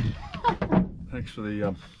 thanks. Thanks for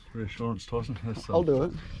the reassurance, Tyson. That's, I'll do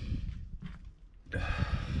it. I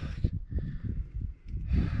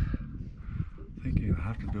think you're gonna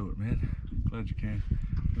have to do it, man. Glad you can.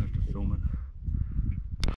 I'm gonna have to film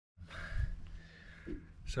it.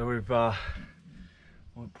 So we've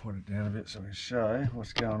might point it down a bit so we can show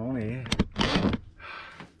what's going on here.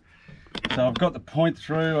 So I've got the point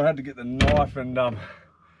through. I had to get the knife, and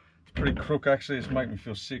it's pretty crook actually. It's making me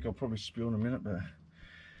feel sick. I'll probably spill in a minute, but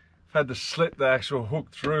I've had to slip the actual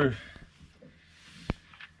hook through.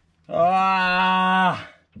 Oh,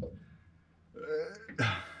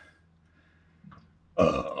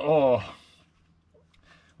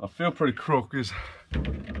 I feel pretty crook because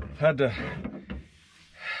I've had to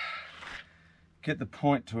get the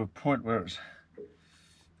point to a point where it's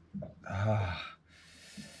oh,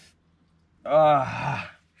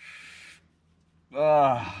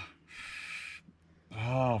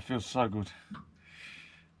 it feels so good.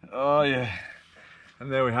 Oh yeah,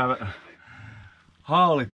 and there we have it.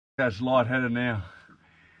 Holy f, that's lightheaded now.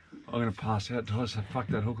 I'm gonna pass out, Tyson. So fuck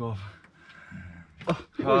that hook off.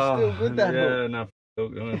 Oh, still good, that hook. Yeah, no,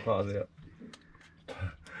 I'm gonna pass out.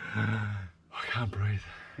 I can't breathe.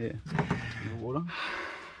 Yeah. Water.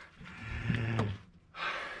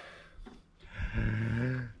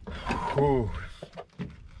 Ooh.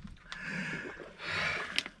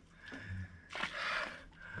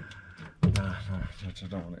 No, I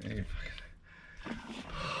don't want to eat.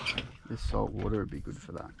 This salt water would be good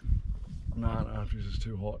for that. No, because it's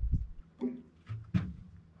too hot.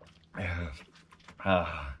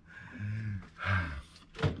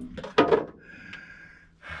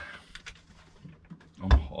 I'm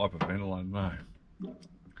hyperventilating, no.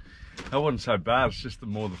 That wasn't so bad, it's just the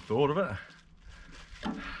more the thought of it.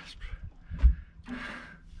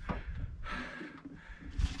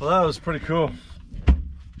 Well, that was pretty cool.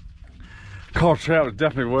 Cold trout was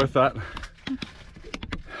definitely worth that.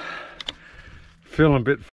 Feeling a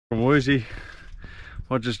bit f***ing woozy.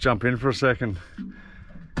 Might just jump in for a second,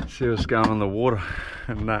 see what's going on in the water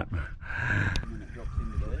and that.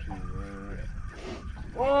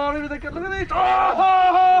 Oh, look at this! Look at this!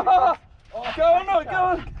 Oh, go on, go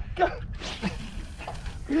on, go!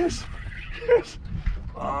 Yes, yes!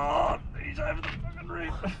 Oh, he's over the fucking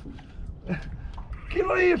reef. Get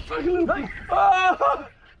on here, fucking little thing! Oh,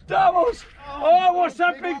 doubles! Oh, what's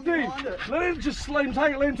that big thing? Let him just let him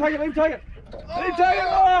take it, let him take it, let him take it! Let him take it!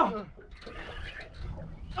 Oh!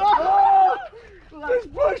 Oh! This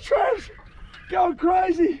blue trash going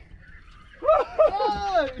crazy!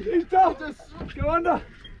 He's done! Go under!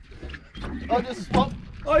 I just swapped.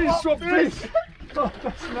 Oh, you swapped fish! Oh,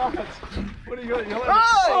 that's nuts! What do you got?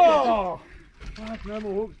 Oh! Fuck, no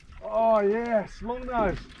more hooks. Oh, yes, long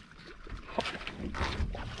nose.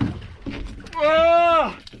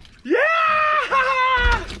 Oh!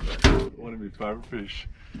 Yeah! One of my favourite fish.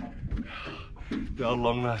 The old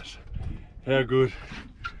long nose. How good.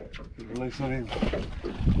 Good release on him.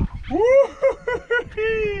 Woo!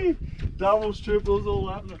 doubles, triples, all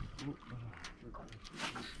happening.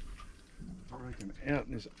 I reckon out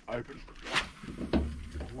in this open.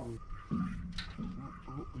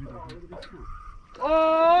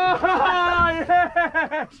 Oh,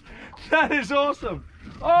 yes! That is awesome.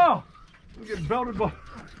 Oh, we're getting belted by,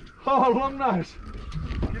 oh, long nose.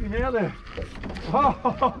 Get him out there.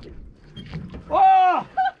 Oh, oh,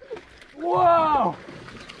 wow.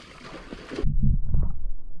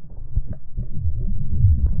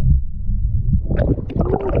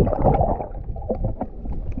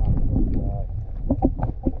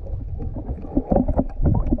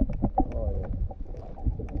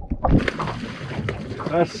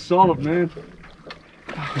 That's solid, man.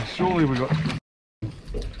 Surely we got.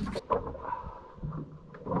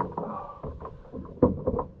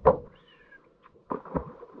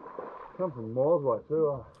 Come from miles away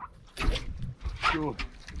too, Sure.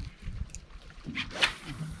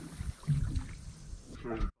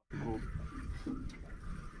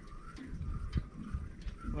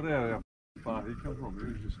 What area far he come from? He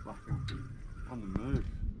was just fucking on the move.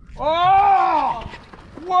 Oh!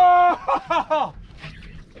 Whoa!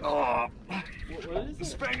 Oh! What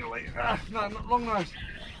is it? Spangly. No, not long nose.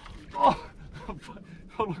 Oh! I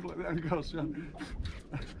look like that girl.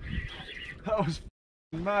 That was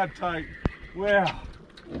mad take. Wow.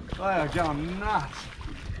 They are going nuts.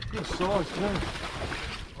 Good size too.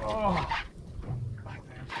 Oh.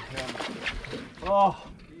 Oh.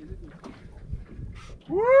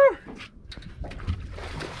 Woo!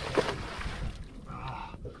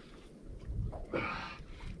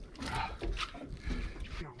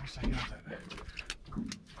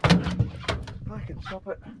 I can stop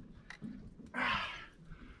it.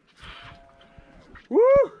 Woo!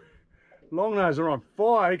 Long nose are on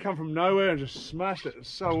fire. He come from nowhere and just smashed it. It's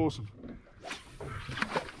so awesome.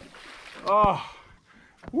 Oh,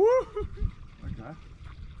 woo! Okay.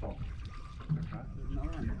 Oh,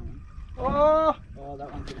 okay. Oh! Oh,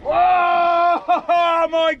 that one's oh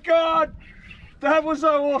my God! That was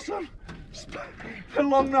so awesome. The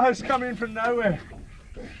long nose come in from nowhere.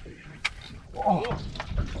 Oh.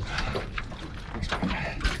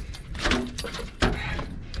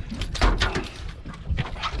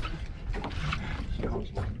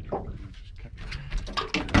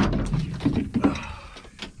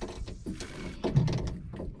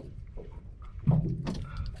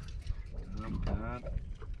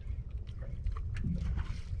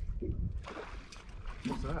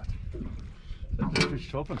 What's that? That's fish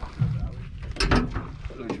chopping. So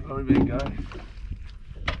we should probably be a go.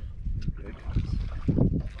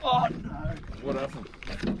 Oh no! What happened?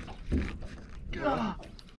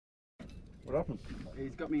 What happened?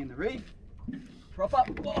 He's got me in the reef. Prop up.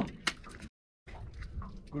 Oh.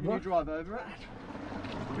 Good Can one. you drive over it?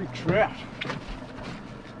 Big trout.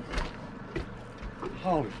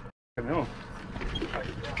 Holy hell.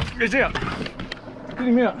 He's out. Get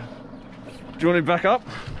him out. Do you want him back up?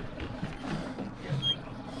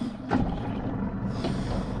 How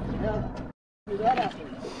did that happen?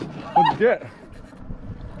 What'd you get?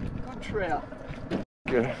 Good trout.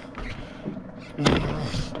 Good.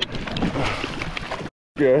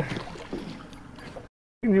 Good.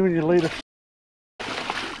 You and your leader.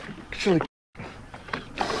 Actually.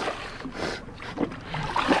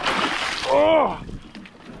 Oh!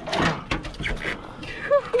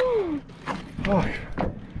 Oh!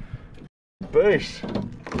 Beast.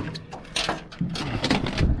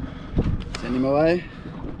 Send him away.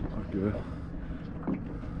 Okay.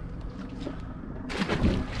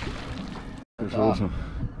 That's awesome.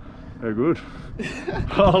 How good.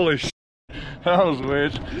 Holy shit. That was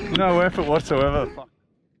weird. No effort whatsoever.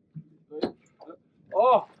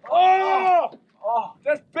 Oh! Oh! Oh!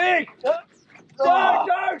 That's big! No,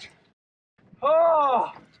 don't!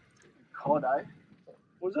 Oh! Cod, eh?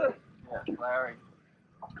 Was it? Yeah, Larry.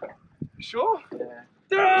 Sure? Yeah.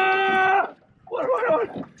 Ah! What am I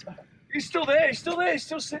on? He's still there, he's still there, he's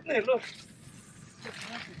still sitting there, look.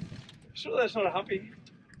 Sure that's not a humpy.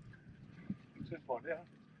 Let's find out.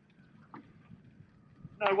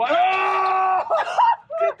 No way. Oh!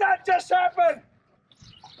 Did that just happen?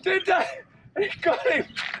 Did that? He got him.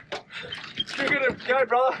 Look at him. Go,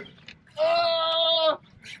 brother. Oh!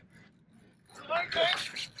 Okay.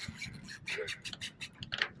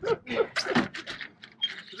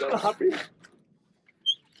 Is that a humpy?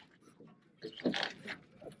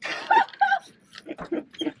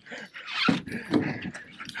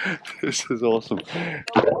 This is awesome.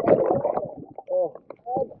 Oh, look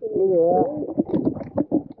at that.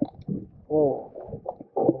 Oh.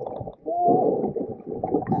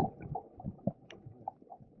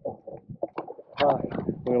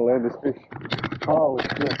 We're gonna land this fish. Holy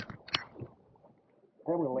shit.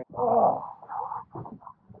 Oh,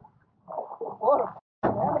 what a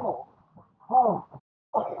animal! Oh.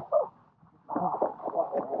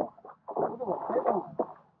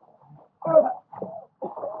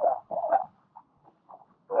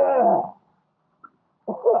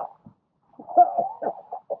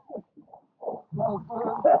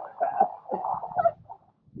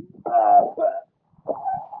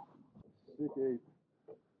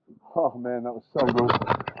 Oh man, that was so good.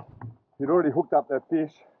 He'd already hooked up that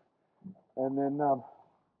fish, and then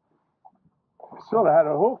sort of had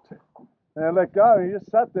it hooked, and I let go. And he just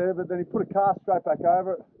sat there, but then he put a cast straight back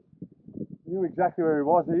over it. Knew exactly where he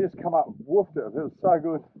was. He just come up, woofed it. It was so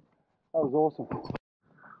good. That was awesome.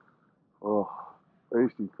 Oh,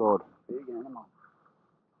 beastie cod. Big animal.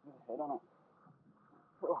 Head on it.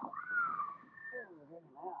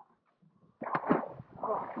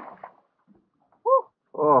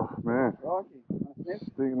 Oh man, Crikey.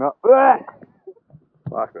 sticking up.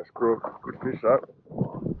 Fuck, that's crook. Good fish though.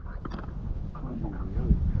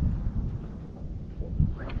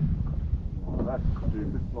 Oh, that's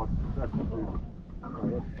stupid. Like, that's stupid.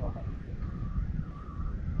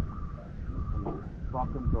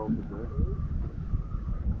 Fucking dog is there.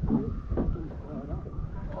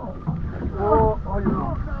 Oh, you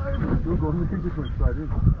know. Look on, he just went straight in.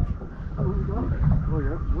 Oh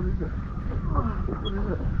yeah, what is it? What is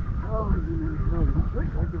it? Oh,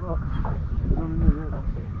 don't give up. Not in there yet.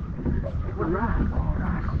 What is that?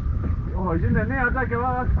 Oh, he's in there now. Don't give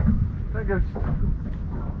up. Don't go.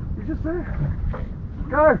 He's just there.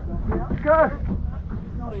 Go! Go!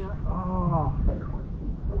 Oh,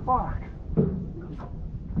 fuck.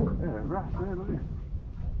 Yeah, right there, look at it.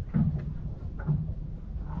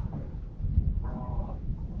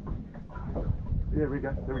 There we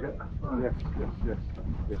go, there we go. Yes, yes, yes,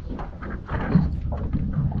 yes.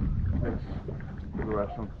 Yes. Good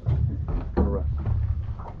ration. Good ration.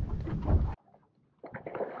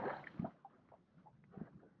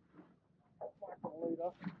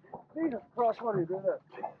 Jesus Christ, what do you do that?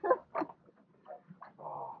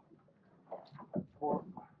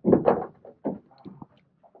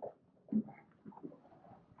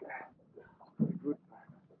 Good.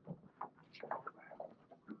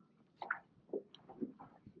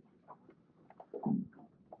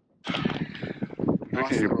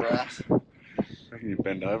 Nice little wrasse. Reckon you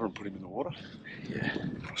bend over and put him in the water? Yeah.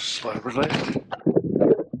 Slow release.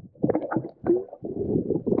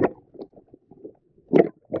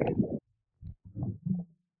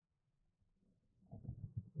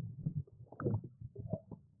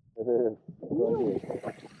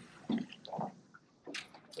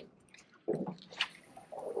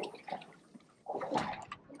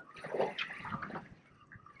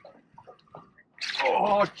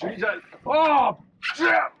 Oh, Jesus. Oh,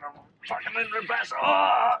 damn. Fucking in the bass.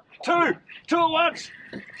 Oh, two at once.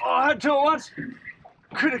 Oh, I had two at once.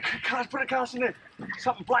 Put a cast in there.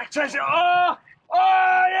 Something black chasing. Oh,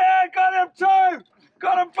 yeah, got him two.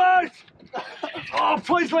 Got them both. Oh,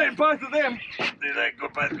 please let both of them. They're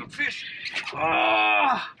good, both good fish.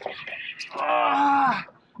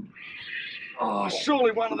 Oh,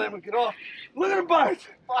 surely one of them will get off. Look at them both.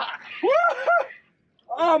 Woo!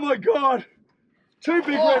 Oh my God. Two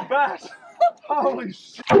big red bass. Holy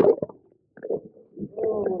shit.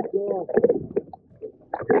 Oh my God.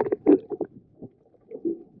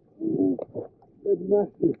 They're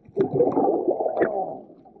massive.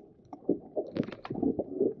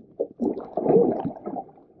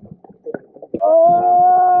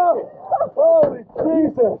 Oh! Holy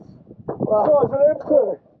Jesus! Size of them two.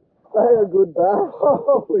 They are a good bass.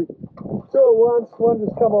 Holy. Two at once, one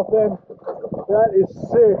just come off them. That is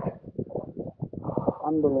sick.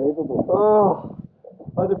 Unbelievable.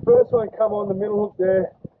 Oh, the first one come on the middle hook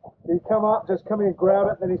there. He come up, just come in and grab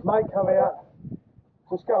it, then his mate come out.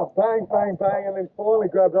 Just go bang, bang, bang, and then finally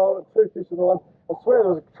grabbed hold of it. Two fish in the one. I swear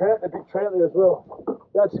there was a trout, a big trout there as well.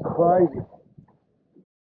 That's crazy.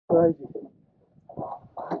 Crazy.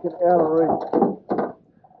 Fucking out of reach.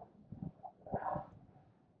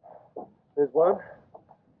 There's one.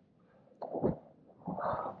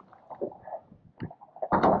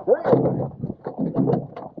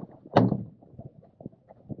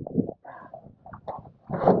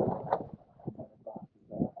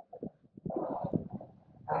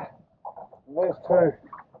 And there's two.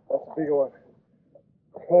 That's a bigger one.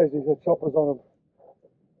 Crazy, the choppers on them.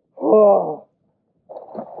 Oh,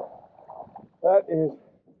 that's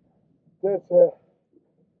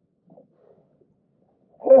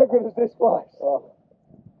how good is this place? Oh,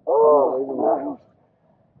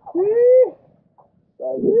 yeah.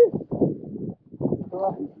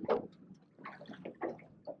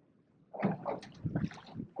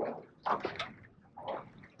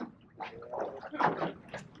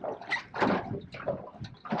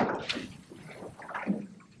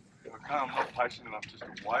 patient enough just to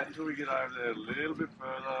wait until we get over there a little bit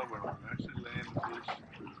further where we can actually land the fish.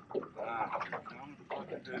 Come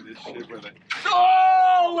fucking do this shit with it.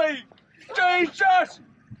 Holy Jesus!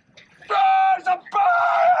 There's a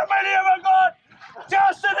bird! How many have I got?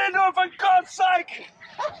 Cast it into it for God's sake!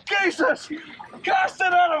 Jesus! Cast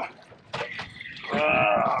it at him! Oh,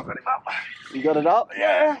 I've got him up. You got it up?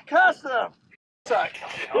 Yeah, cast it up. Sake.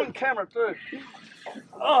 On camera too.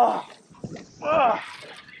 Oh, oh,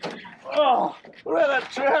 oh. Look at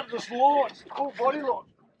that trout just launched. Full body launch.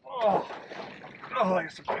 Oh, oh, I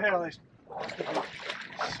got some power of these.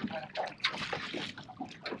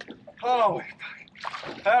 Holy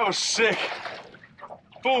fuck. That was sick.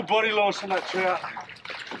 Full body launch on that trout.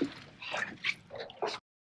 That's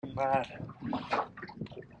mad.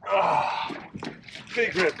 Oh,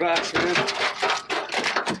 big red bass, man.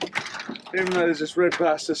 Even though there's this red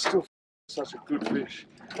bass, there's still such a good fish.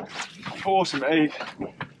 Awesome to eat.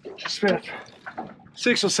 Just about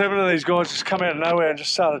 6 or 7 of these guys just come out of nowhere and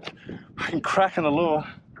just started fucking cracking the lure.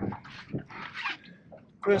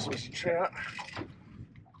 First was a trout.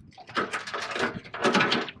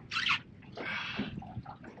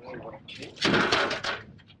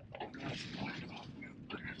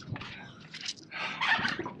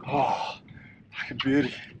 Oh, fucking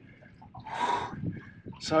beauty.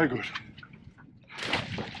 So good.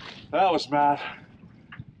 That was mad.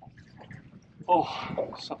 Oh,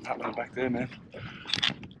 something happening back there, man.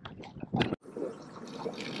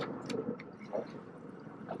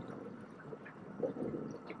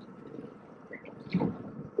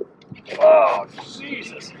 Oh,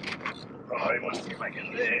 Jesus. Oh, he wants to make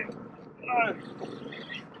it there. No.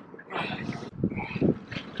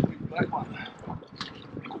 That one.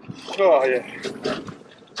 Oh, yeah.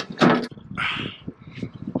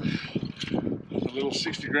 A little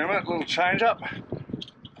 60 grammer, a little change up.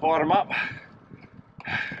 Fired them up.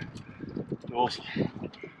 Awesome.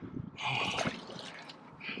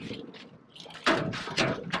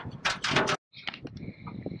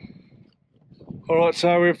 Alright,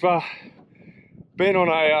 so we've been on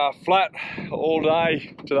a flat all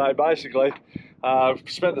day today, basically.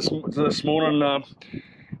 Spent this morning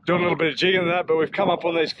doing a little bit of jigging and that, but we've come up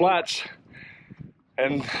on these flats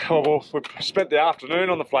and well, we've spent the afternoon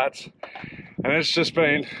on the flats and it's just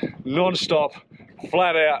been non-stop,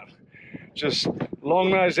 flat out. Just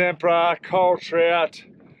long-nosed emperor, coral trout,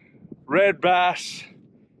 red bass,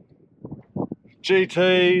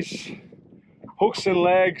 GTs, hooks and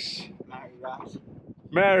legs,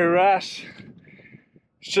 Mary Wrasse.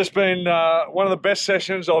 It's just been one of the best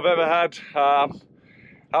sessions I've ever had,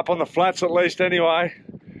 up on the flats at least anyway,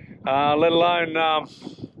 let alone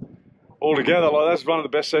all together. Like, that's one of the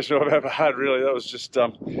best sessions I've ever had, really. That was just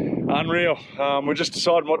unreal. We're just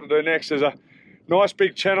deciding what to do next. There's a nice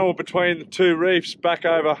big channel between the two reefs back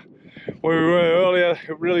over where we were earlier.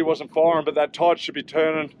 It really wasn't firing, but that tide should be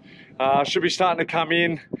turning, should be starting to come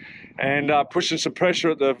in and pushing some pressure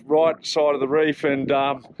at the right side of the reef, and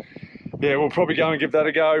yeah, we'll probably go and give that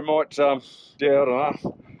a go. We might, yeah, I don't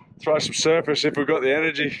know, throw some surface if we've got the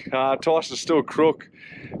energy. Tyson's still a crook,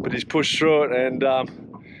 but he's pushed through it, and I've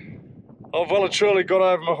well and truly got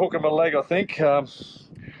over my hook and my leg, I think.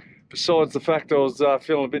 Besides the fact I was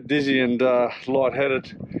feeling a bit dizzy and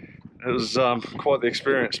lightheaded. It was quite the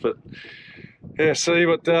experience, but yeah, see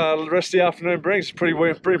what the rest of the afternoon brings. It's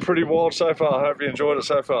pretty wild so far. I hope you enjoyed it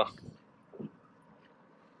so far.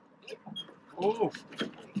 Oh,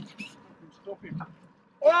 stop him.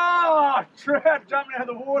 Oh, trout jumping out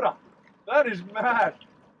of the water. That is mad.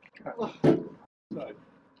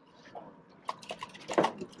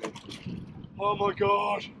 Oh my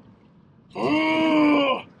God.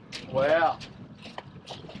 Oh. Wow.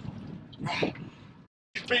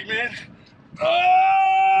 Big man.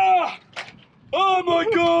 Oh, oh my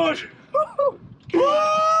God.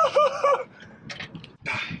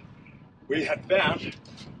 We had found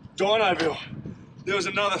Dinoville. There was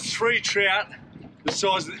another 3 trout the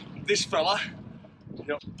size of this fella.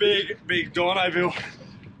 Big Dinoville.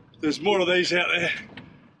 There's more of these out there.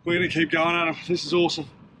 We're gonna keep going at them. This is awesome.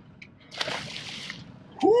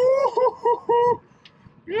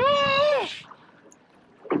 Yeah.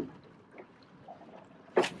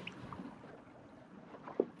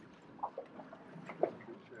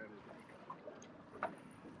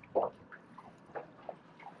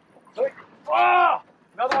 Oh,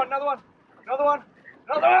 another one.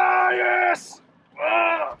 Oh, yes!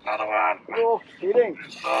 Oh, another one. Oh, kidding.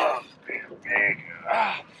 Oh, big.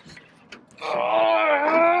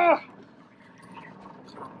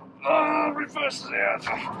 Oh, reverses out.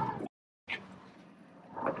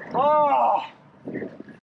 Oh,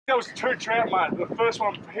 that was 2 trout, mate. The first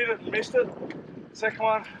one hit it and missed it. Second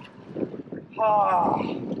one, Ah. Have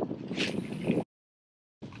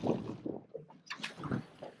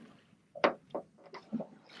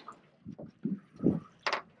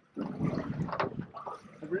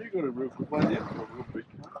you got a real good one yet? Or a real big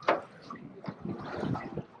one?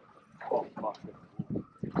 Oh, fuck it.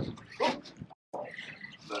 Oh.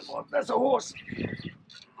 That's a horse.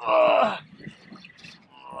 Ah.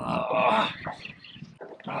 Ah.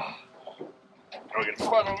 I'll get the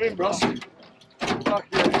front of him, bros. Fuck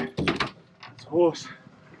yeah. It's a horse.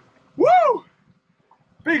 Woo!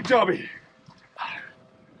 Big jobby.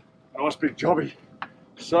 Nice big jobby.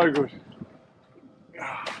 So good.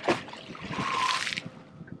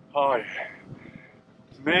 Oh yeah.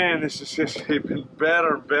 Man, this is just keeping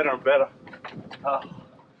better and better and better.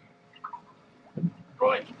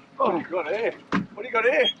 Right. Oh, you got here? What do you got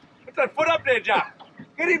here? Put that foot up there, Jack.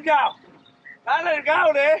 Get him go. Don't let him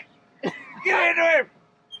go there. Get into him.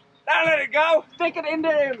 Don't let him go. Stick it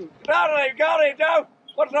into him. Don't let him go there, Joe.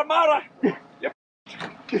 What's the matter? Look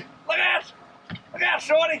out. Look out,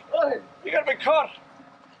 shorty. You're going to be caught.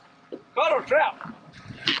 Caught or trapped.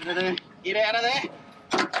 Get out of there.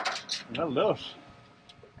 Hello.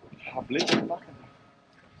 I believe it.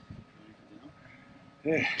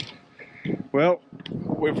 Yeah. Well,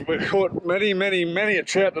 we've caught many a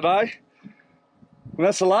trout today. And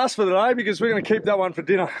that's the last for the day because we're going to keep that one for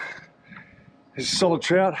dinner. It's a solid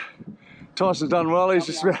trout. Tyson's done well. He's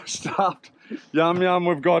just about stuffed. Yum yum.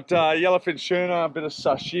 We've got yellowfin tuna, a bit of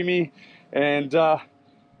sashimi, and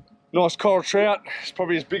nice coral trout. It's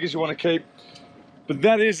probably as big as you want to keep. But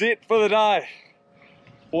that is it for the day.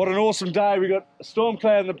 What an awesome day. We got a storm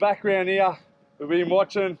cloud in the background here. We've been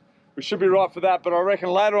watching. We should be right for that, but I reckon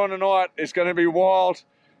later on tonight it's going to be wild.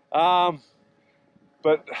 But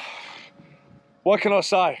what can I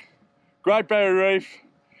say? Great Barrier Reef,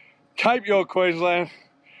 Cape York, Queensland.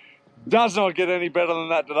 Does not get any better than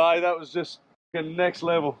that today. That was just next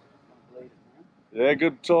level. Yeah,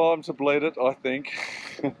 good time to bleed it, I think.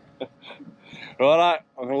 Righto,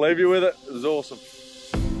 I'm going to leave you with it. It was awesome.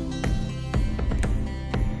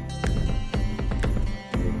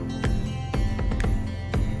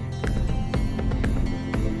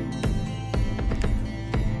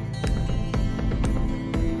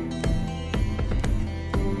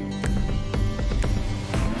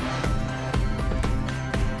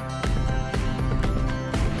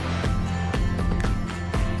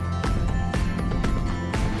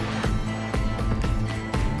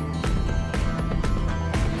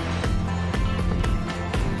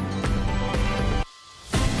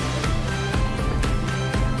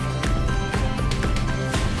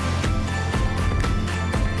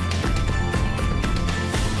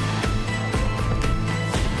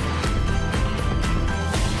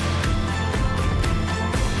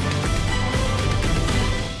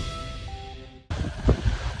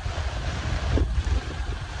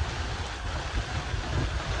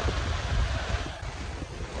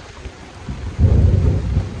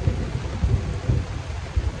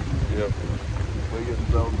 Yep, we're getting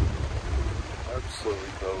belted, absolutely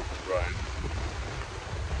belted rain.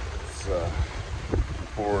 It's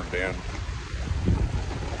pouring down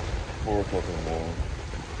 4 o'clock in the morning.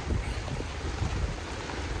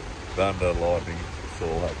 Thunder, lightning, it's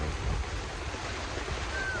all happening.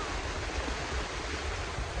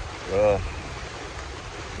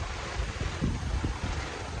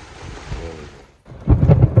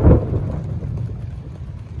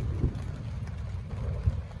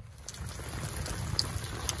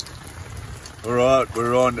 Alright,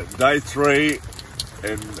 we're on day 3,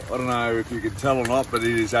 and I don't know if you can tell or not, but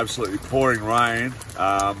it is absolutely pouring rain.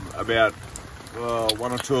 About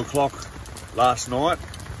 1 or 2 o'clock last night,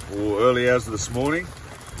 or early hours of this morning,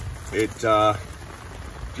 it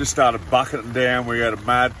just started bucketing down. We had a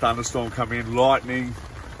mad thunderstorm come in, lightning,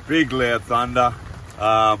 big loud thunder.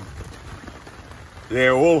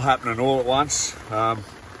 They're all happening all at once,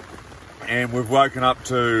 and we've woken up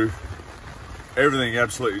to everything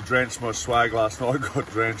absolutely drenched. My swag last night got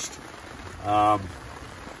drenched, but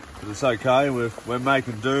it's okay. We're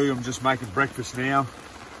making do. I'm just making breakfast now,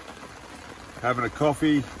 having a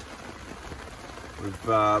coffee. We've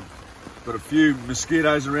got a few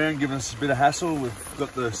mosquitoes around giving us a bit of hassle. We've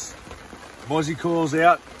got the mozzie coils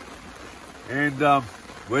out, and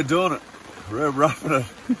we're doing it. We're roughing it.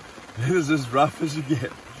 It is as rough as you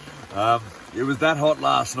get. It was that hot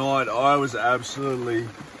last night. I was absolutely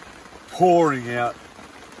pouring out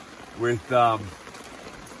with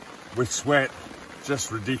sweat,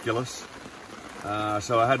 just ridiculous.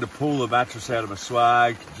 So I had to pull the mattress out of my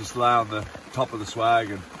swag, just lay on the top of the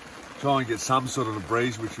swag and try and get some sort of a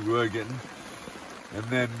breeze, which we were getting. And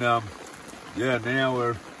then, yeah, now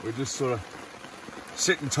we're just sort of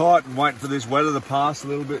sitting tight and waiting for this weather to pass a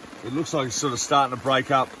little bit. It looks like it's sort of starting to break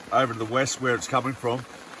up over to the west where it's coming from.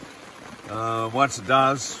 Once it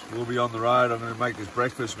does, we'll be on the road. I'm going to make this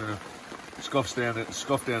breakfast. I'm going to scoff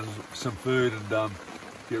down some food and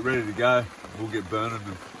get ready to go. We'll get burning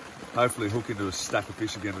and hopefully hook into a stack of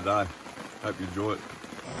fish again today. Hope you enjoy it.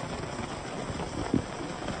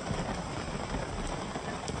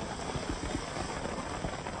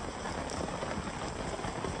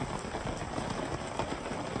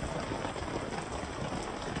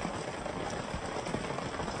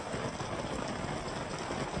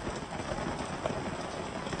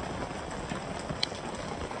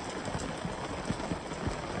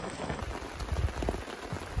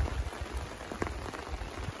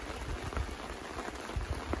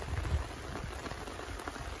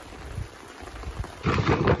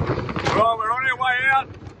 Right, we're on our way out.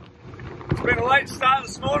 It's been a late start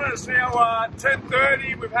this morning. It's now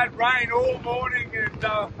 10:30. We've had rain all morning and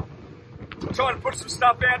trying to put some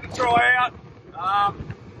stuff out to dry out.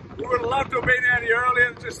 We would have loved to have been out here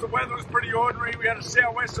earlier, just the weather was pretty ordinary. We had a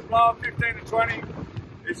southwester blow of 15 to 20.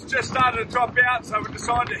 It's just started to drop out, so we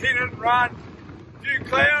decided to hit it and run. A few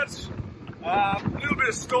clouds, a little bit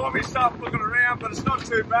of stormy stuff looking around, but it's not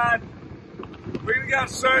too bad. We're going to go and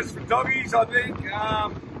search for doggies, I think.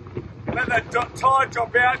 Let that tide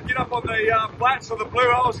drop out, get up on the flats or the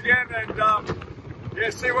blue holes again, and yeah,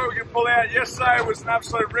 see what we can pull out. Yesterday was an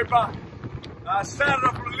absolute ripper. Started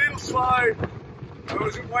off a little slow.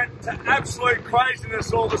 It went to absolute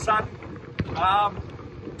craziness all of a sudden.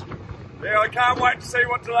 Yeah, I can't wait to see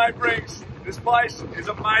what today brings. This place is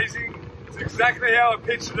amazing. It's exactly how I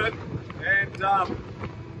pictured it, and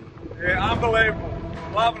yeah, unbelievable.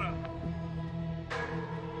 Loving it.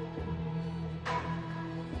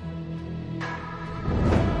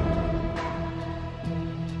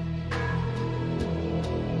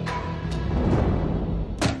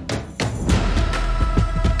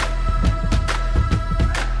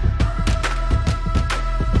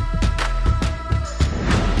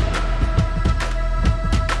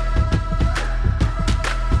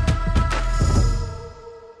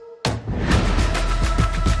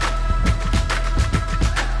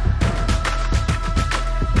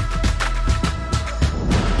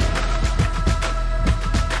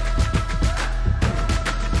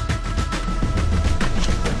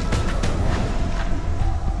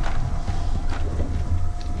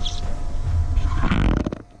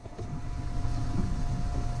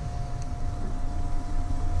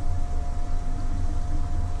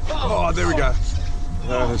 Oh, there we go.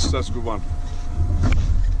 That's a good one.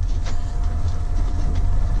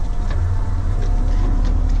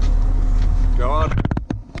 Go on.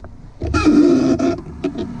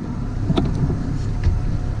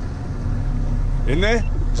 In there?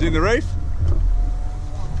 Is he in the reef?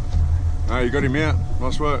 Oh, you got him out.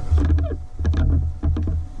 Nice work.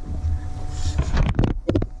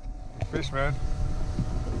 Fish, man.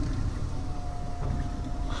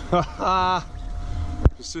 Haha.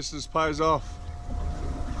 Persistence pays off.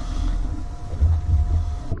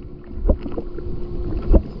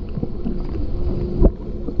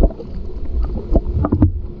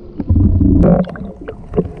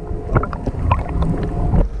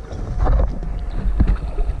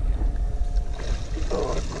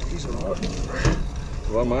 He's alright.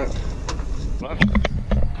 Well, mate.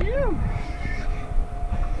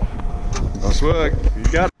 Nice work. You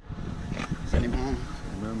got it. Send him home.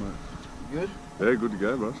 No, mate. Good? Yeah, good to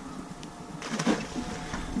go, bro.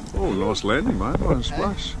 Oh, nice landing, mate. Nice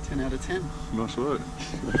splash. 10 out of 10. Nice work.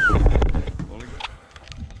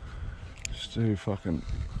 Just do fucking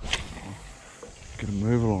get a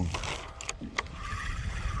move along.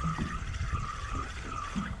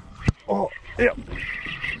 Oh, yep.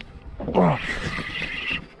 Oh.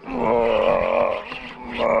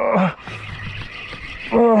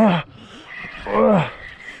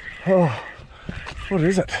 Oh. What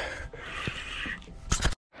is it?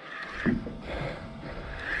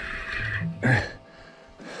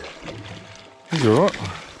 He's alright.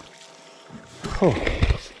 Oh.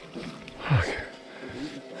 Fuck.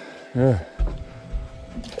 Yeah.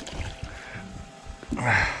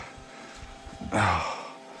 Oh.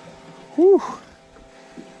 Whew.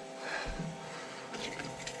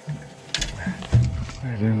 How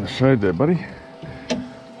you doing the shade there, buddy?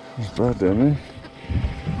 That's bad down there.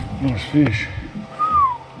 Nice fish.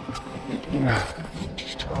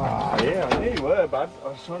 Oh, yeah, I knew you were, bud. I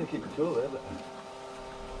was trying to keep it cool there, but...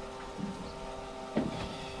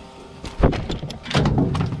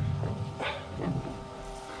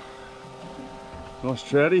 Nice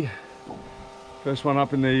trouty. First one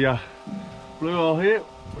up in the blue hole here.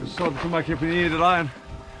 We decided to come back up in here today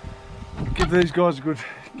and give these guys a good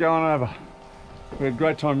going over. We had a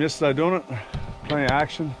great time yesterday doing it. Plenty of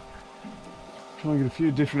action. Try and get a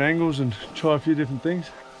few different angles and try a few different things.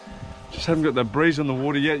 Just haven't got that breeze on the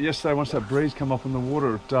water yet. Yesterday, once that breeze come up on the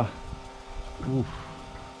water, it, oof.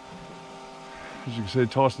 As you can see,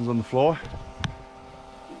 Tyson's on the fly.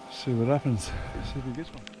 See what happens. See if he gets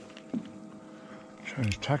one.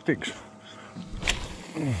 Change tactics.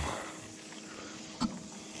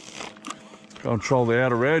 Go and troll the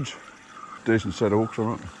outer edge. Decent set of hooks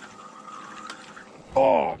on it.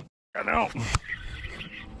 Oh, no.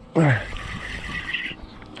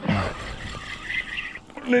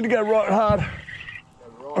 Need to go right hard.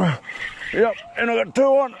 Yep, and I got two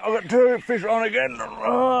on. I got two fish on again.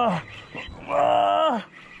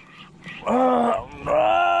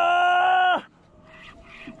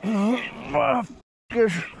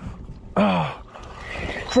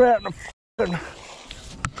 Trout and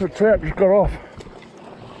the trout just got off.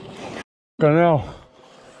 Go now.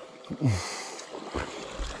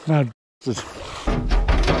 No,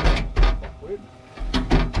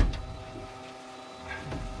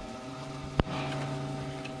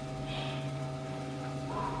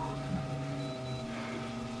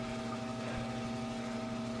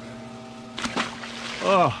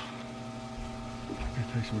 oh, it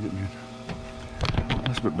takes some getting in.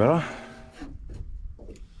 That's a bit better.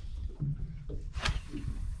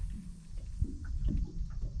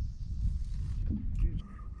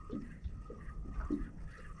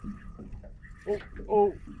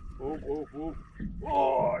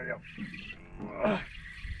 Oh, yeah.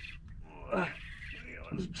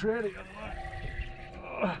 It's treading on the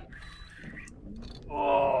way.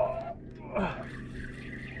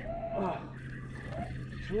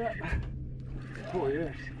 Trout. Oh,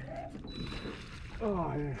 yes.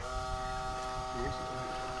 Oh, yeah. Yes.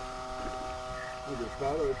 We'll get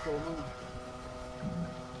started with filming.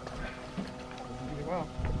 Well,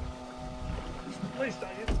 please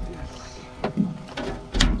stay in. Yes.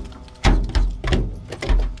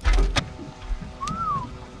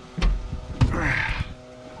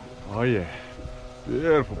 Oh yeah,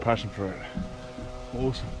 beautiful passion fruit.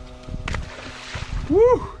 Awesome.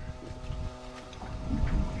 Woo!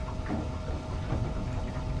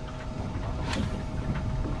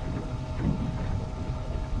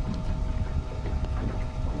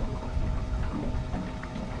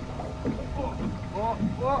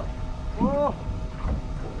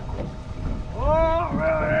 Oh,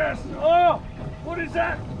 yes! Oh, what is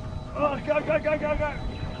that? Oh, go, go, go, go, go!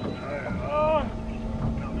 Oh,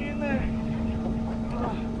 got me in there.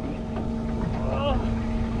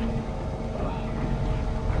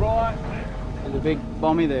 Right. There's a big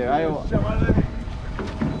bommy there, eh? Or...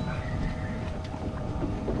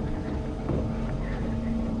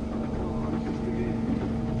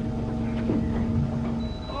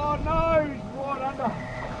 Oh no, he's right under.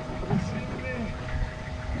 He's in there.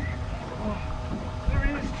 Oh, there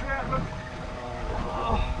he is, trout, look.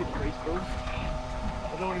 Oh, Good crease, bro. I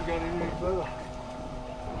don't want him going any further.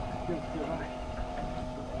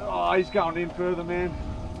 Oh, he's going in further, man.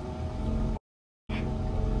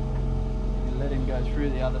 Let him go through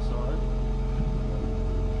the other side.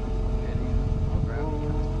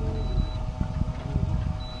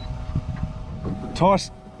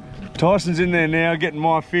 Tyson's in there now getting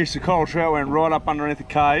my fish. The coral trout went right up underneath the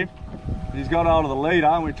cave. He's got hold of the leader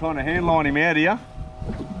and we're trying to handline him out here.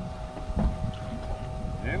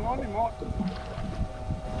 Handline him right.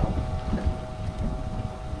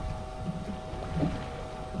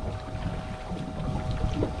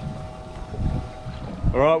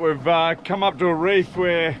 All right, we've come up to a reef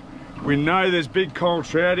where we know there's big coral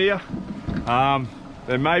trout here.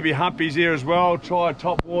 There may be humpies here as well. Try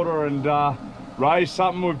top water and raise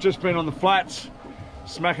something. We've just been on the flats,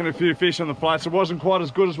 smacking a few fish on the flats. It wasn't quite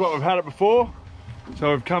as good as what we've had it before.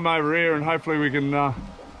 So we've come over here and hopefully we can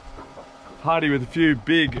party with a few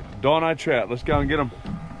big dino trout. Let's go and get them.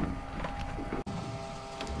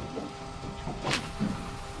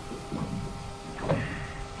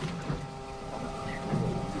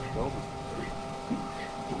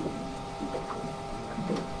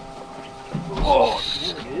 Oh,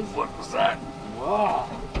 what was that? Wow.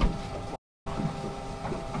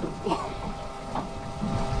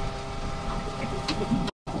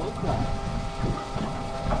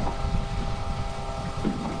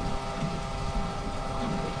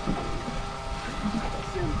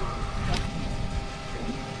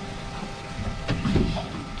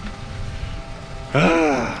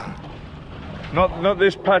 Not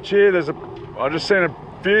this patch here. I just seen a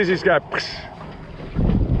fusies go.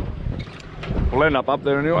 We'll end up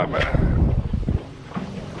there anyway.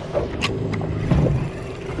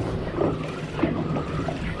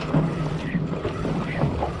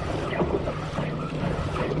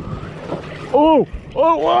 Oh,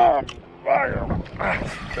 oh, wow.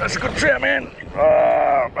 That's a good trout, man.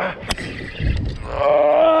 Oh,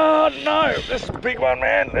 no, this is a big one,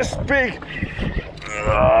 man. This is big.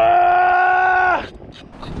 No,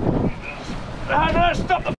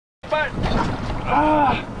 stop the boat.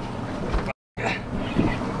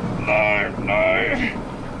 No, no.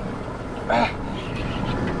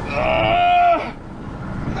 No.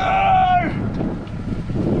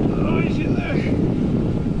 Oh, he's in there.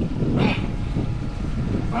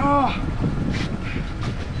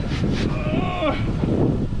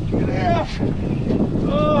 Get out.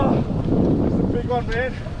 That's a big one,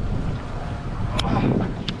 man.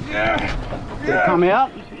 Yeah. Did it come out?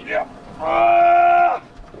 Yeah.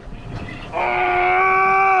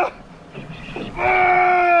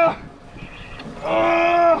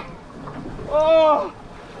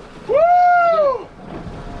 Woo!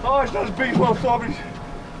 Oh, it's not as big as what I thought.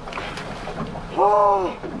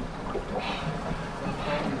 Oh.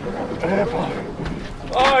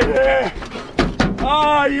 Oh yeah!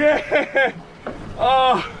 Oh yeah!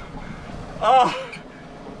 Oh,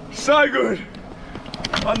 so good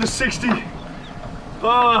on the 60.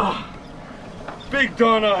 Oh, big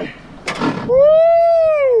dino.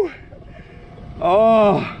 Woo!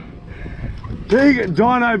 Oh, big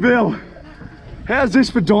dino bill. How's this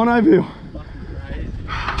for dino bill?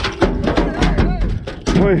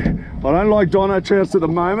 I don't like dino trouts at the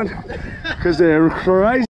moment because they're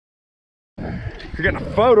crazy. You're getting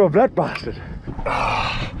a photo of that bastard.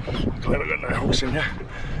 Oh, I'm glad I got no hooks in here.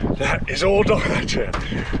 That is all dino trout.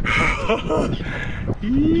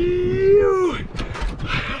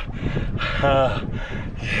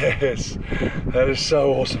 Yes, that is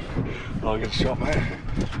so awesome. I'll get a shot, mate.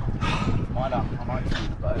 I might see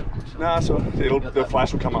the boat. No, that's all right. The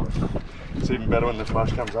flash will come up. It's even better when the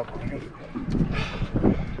flash comes up.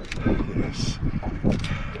 Yes.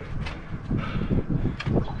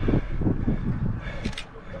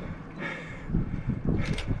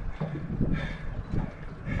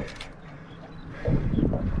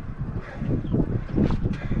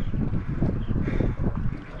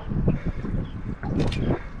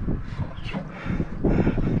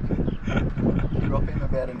 Drop him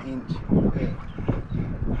about an inch.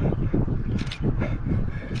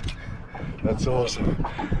 That's awesome.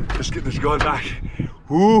 Let's get this guy back.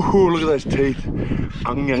 Ooh, look at those teeth.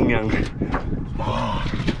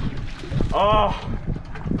 Oh,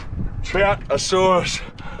 Trout-osaurus.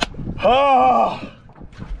 Oh,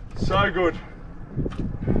 so good.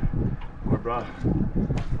 My brother.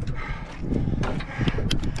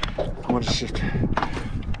 I want to shift.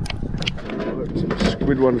 Some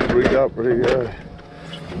squid ones rigged up, ready to go.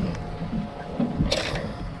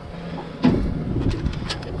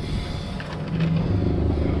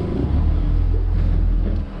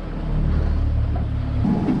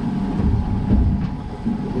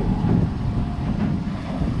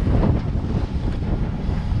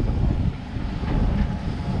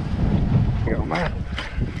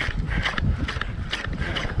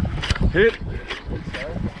 Hit.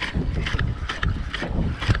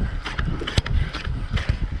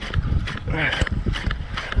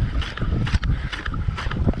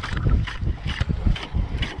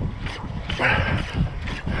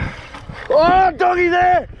 Oh, doggy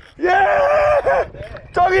there! Yeah!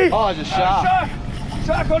 Doggy! Oh, it's a shark.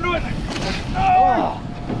 Shark onto it! Oh!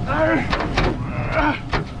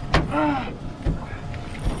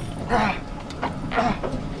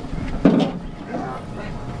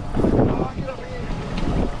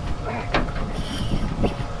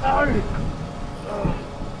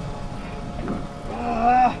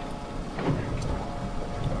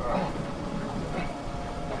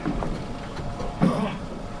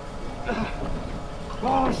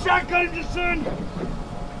 Oh, shark got him just soon!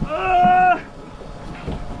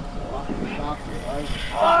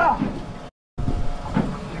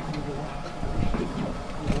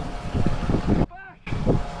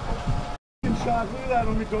 Shark, look at that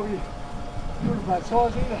on me, doggy. Not a bad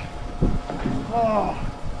size either. Oh.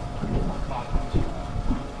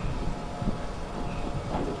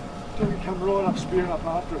 Doggy come right up, spearing up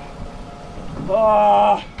after it.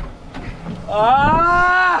 Oh.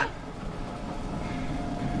 Ah!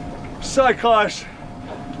 So close.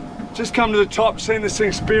 Just come to the top, seen this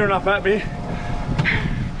thing spearing up at me.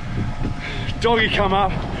 Doggy come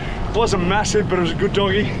up. Wasn't massive, but it was a good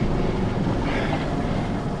doggy.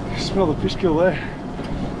 Smell the fish kill there.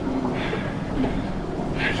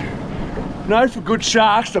 No for good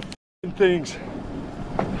sharks, the f***ing things.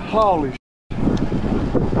 Holy shit.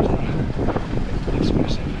 That's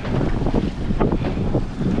massive.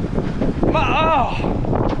 Oh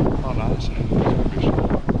no, that's a fish.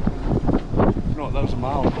 No, that was a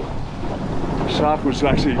marlin. shark was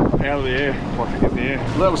actually out of the air, like in the air.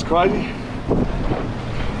 So that was crazy.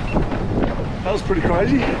 That was pretty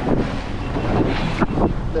crazy.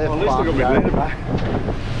 Well, at least I got my leader back.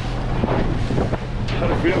 I had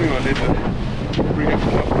a feeling I need to bring up the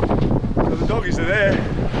shop. So the doggies are there.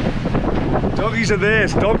 Doggies are there.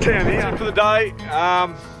 It's Dogtown here for the day.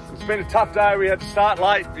 It's been a tough day. We had to start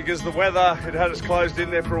late because the weather, it had us closed in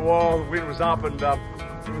there for a while. The wind was up and it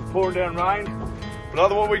was pouring down rain. But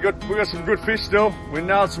otherwise we got some good fish still. We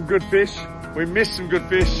nailed some good fish. We missed some good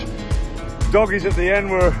fish. Doggies at the end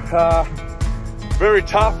were very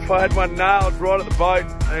tough. I had one nailed right at the boat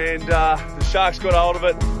and the sharks got hold of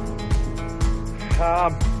it.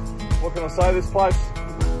 What can I say? This place,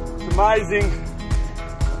 it's amazing.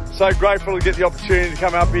 So grateful to get the opportunity to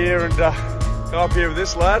come up here and go up here with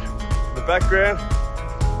this lad in the background.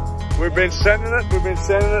 We've been sending it.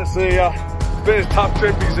 It's been a tough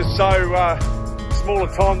trip because it's so small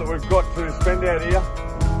a time that we've got to spend out here.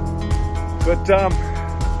 But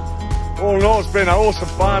all in all, it's been awesome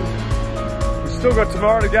fun. We've still got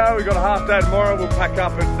tomorrow to go. We've got a half day tomorrow. We'll pack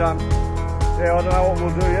up and yeah, I don't know what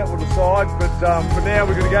we'll do yet. We'll decide. But for now,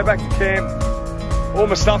 we're going to go back to camp. All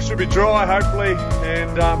my stuff should be dry, hopefully,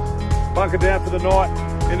 and bunker down for the night.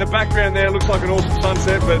 In the background there, looks like an awesome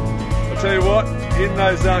sunset, but I'll tell you what, in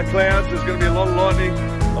those clouds, there's going to be a lot of lightning,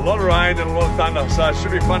 a lot of rain, and a lot of thunder. So it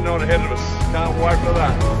should be a fun night ahead of us. Can't wait for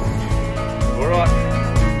that. All right.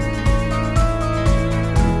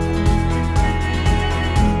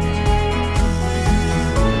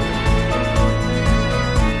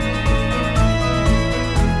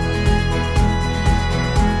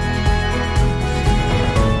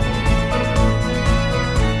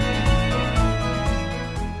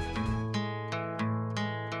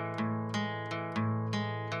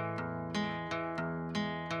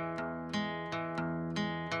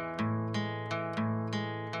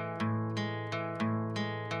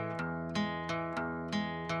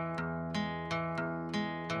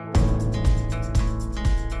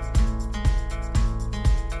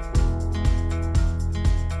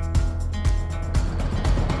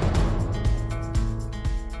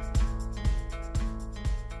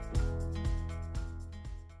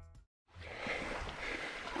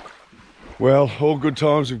 Well, all good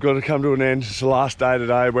times, we've got to come to an end. It's the last day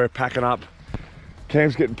today, we're packing up.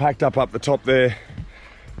 Camp's getting packed up the top there.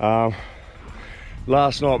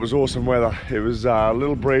 Last night was awesome weather. It was a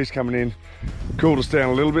little breeze coming in, cooled us down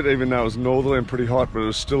a little bit, even though it was northerly and pretty hot, but it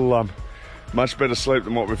was still much better sleep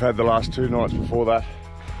than what we've had the last 2 nights before that.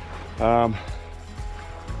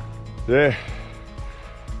 Yeah,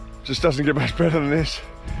 just doesn't get much better than this.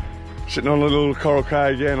 Sitting on a little coral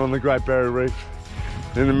cay again on the Great Barrier Reef.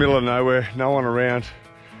 In the middle of nowhere, no one around.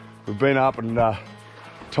 We've been up and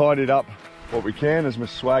tidied up what we can as my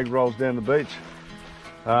swag rolls down the beach.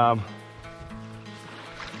 I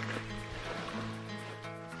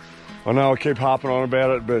know I keep harping on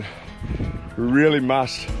about it, but we really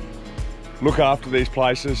must look after these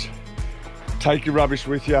places. Take your rubbish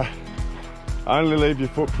with you. Only leave your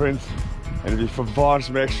footprints. And if you find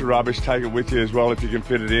some extra rubbish, take it with you as well if you can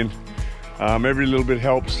fit it in. Every little bit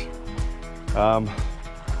helps.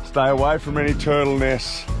 Stay away from any turtle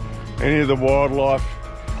nests, any of the wildlife.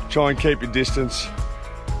 Try and keep your distance.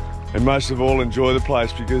 And most of all, enjoy the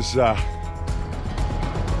place because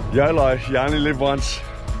YOLO, you only live once.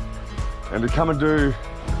 And to come and do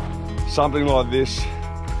something like this,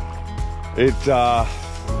 it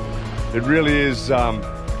really is,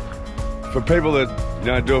 for people that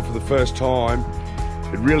do it for the first time,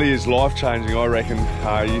 it really is life-changing, I reckon.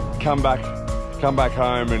 You come back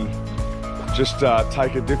home and just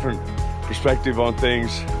take a different perspective on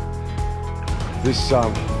things. This,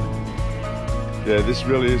 yeah, this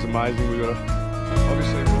really is amazing. We've got to,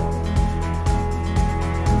 obviously.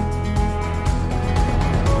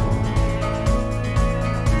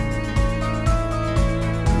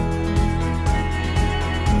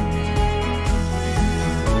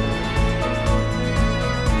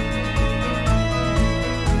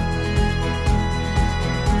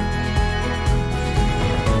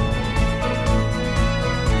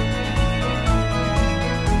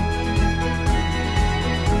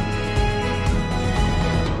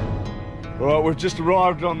 Right, we've just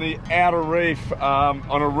arrived on the outer reef,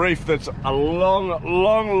 on a reef that's a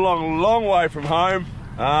long way from home.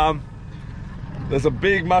 There's a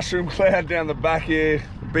big mushroom cloud down the back here,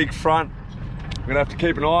 a big front. We're gonna have to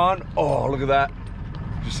keep an eye on. Oh, look at that.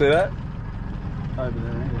 Did you see that? Over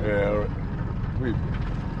there. Yeah, all right. We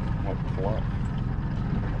might pull up.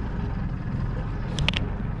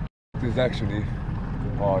 There's action here.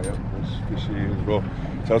 Oh yeah, there's fish here as well.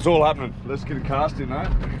 So it's all happening. Let's get a cast in, mate.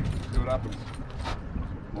 See what happens.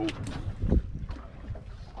 Oh.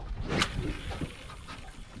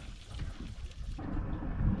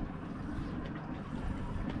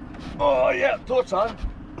 Oh yeah, thought so.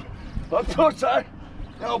 I thought so.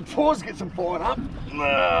 The old paws get some flying up.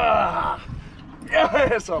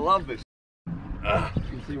 Yes, I love this.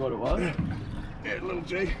 You see what it was? Yeah, little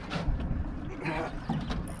G.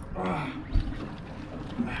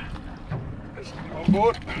 Let's go on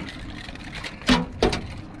board.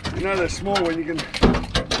 You know they're small when you can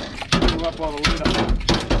put them up by the leader.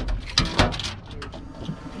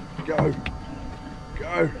 Go.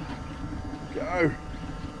 Go. Go.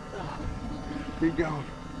 Keep going.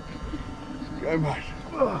 Go, mate.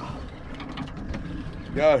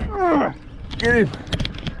 Go. Get him.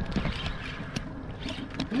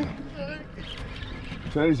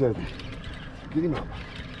 Turn his head. Get him up.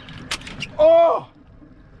 Oh!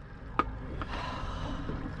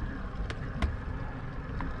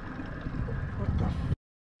 What the f***?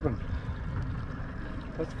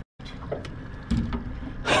 That's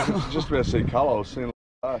f***ed. Just about to see colour. I was seeing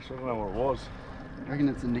flash. I don't know what it was. I reckon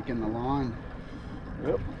it's a nick in the line.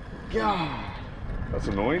 Yep. God. That's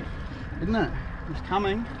annoying. Isn't it? It's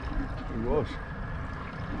coming. It was.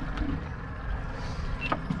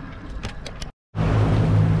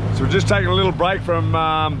 So we're just taking a little break from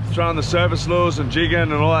throwing the surface lures and jigging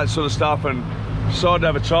and all that sort of stuff, and decided to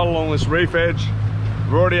have a trot along this reef edge.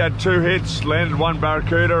 We've already had 2 hits, landed 1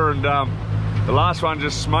 barracuda, and the last one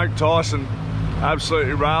just smoked Tyson,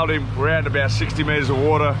 absolutely railed him. We're out at about 60 metres of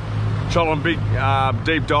water, trolling big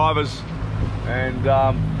deep divers, and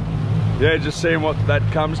yeah, just seeing what that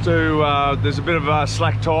comes to. There's a bit of a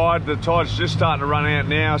slack tide. The tide's just starting to run out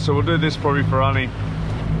now, so we'll do this probably for only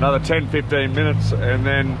another 10-15 minutes, and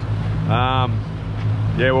then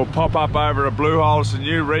yeah, we'll pop up over a blue hole. It's a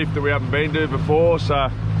new reef that we haven't been to before, so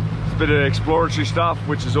it's a bit of exploratory stuff,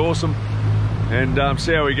 which is awesome, and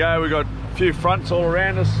see how we go. We've got a few fronts all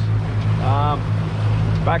around us.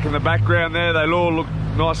 Back in the background there, they all look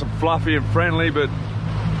nice and fluffy and friendly, but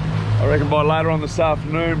I reckon by later on this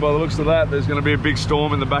afternoon, by the looks of that, there's going to be a big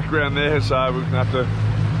storm in the background there, so we're going to have to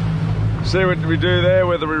see what we do there,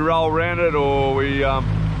 whether we roll around it or we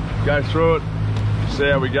go through it, see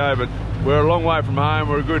how we go. But we're a long way from home.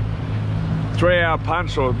 We're a good 3-hour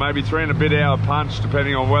punch, or maybe 3 and a bit hour punch,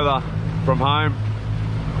 depending on weather, from home,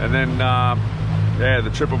 and then yeah, the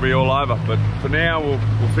trip will be all over. But for now, we'll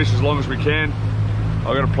fish as long as we can.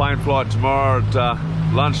 I've got a plane flight tomorrow at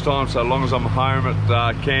lunchtime, so as long as I'm home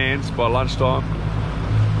at Cairns by lunchtime,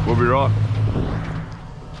 we'll be right.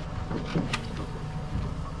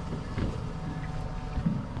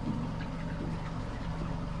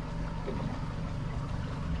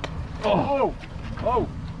 Oh, oh,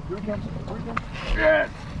 here he comes, here he comes. Yeah,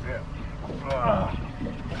 yeah.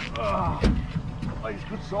 Oh, he's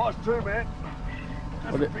good size too, man.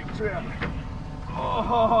 That's a big trout.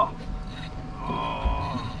 Oh, oh,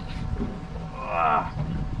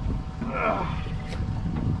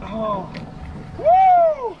 oh,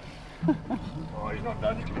 woo! Oh, he's not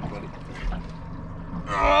done yet, buddy.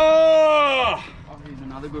 Oh, Here's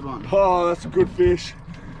another good one. oh, that's a good fish.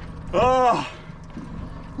 Oh,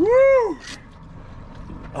 woo!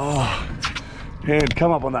 Oh, hand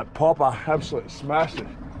come up on that popper, absolutely smashed it.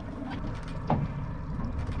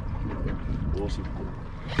 Awesome.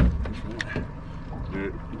 Yeah.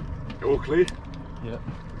 All clear? Yeah.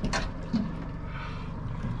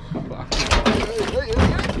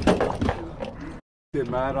 Get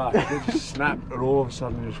mad, they just snapped it all of a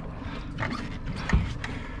sudden.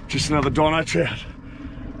 Just another dino trout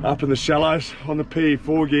up in the shallows on the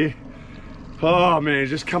PE4 gear. Oh man,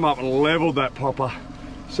 just come up and leveled that popper.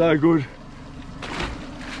 So good.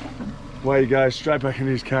 Away he goes, straight back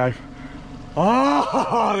into his cave.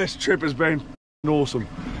 Oh, this trip has been awesome.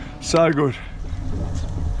 So good.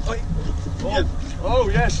 Oh, oh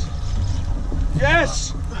yes.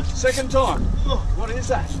 Yes! Second time. What is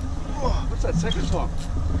that? What's that second time?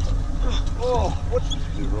 Oh, what?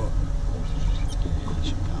 You're right.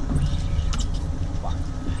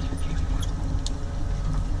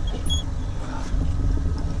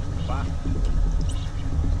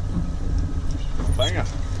 Banger.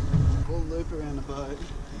 Full loop around the boat.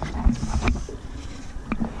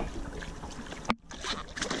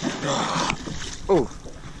 Oh.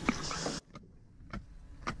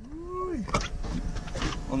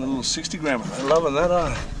 On the little 60 grammer. They're loving that,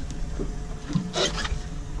 aren't they?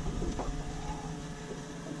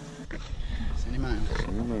 Send him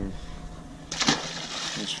home.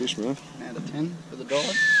 Nice fish, man. Out of 10 for the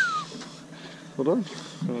dive. Well done.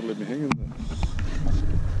 Don't let me hang in there.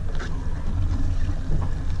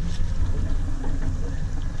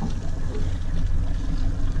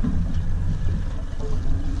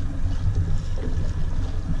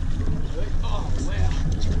 Oh, wow.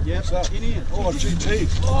 Yep. What's that? In here. Oh, GT.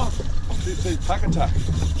 Oh, GT pack attack.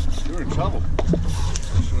 You're in trouble.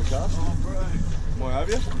 Should I cast? Oh, bro. Am I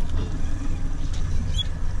over you?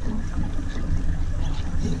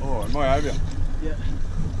 Oh, am I over you? Yeah.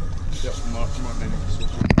 Yep, might need to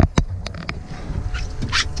switch.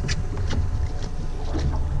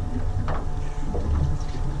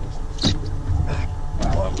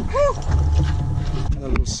 That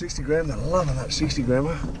little 60 gram, I'm loving that 60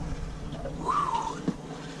 grammer.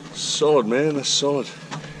 Solid, man, that's solid.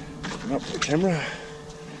 Come up to the camera.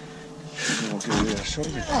 I'll give you a shot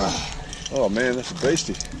of it. Oh man, that's a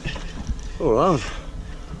beastie. All right.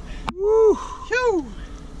 Woo! Phew.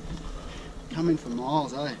 Coming for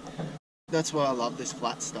miles, eh? That's why I love this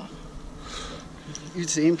flat stuff. You'd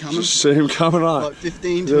see him coming. Just see him coming up. Like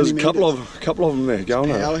 15, 20 There's a metres. couple of them there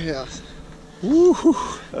going on. Powerhouse. Woo!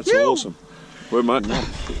 That's awesome. We're mate.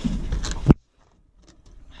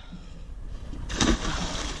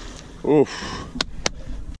 Oof.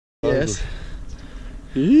 Yes.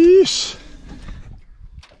 Yes.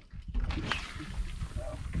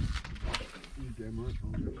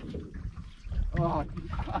 Oh, you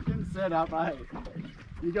fucking set up, eh?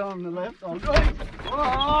 You go on the left, I'll go. Oh,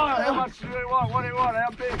 how much do you want? What do you want? How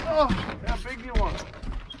big? Oh, How big do you want?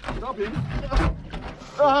 Stop him.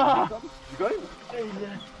 ah. You got him?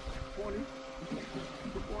 Yeah. 20.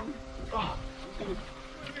 20. Oh,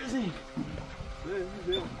 where is he? There,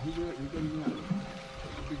 he's out. He's out. He's got him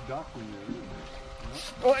out. Big duck in there,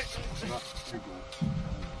 isn't Oi. it? No, big one.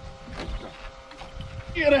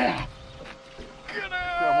 Get out! Get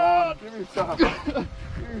Come on, give him some.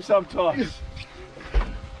 Give him some, Tyson.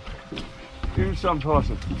 Give him some,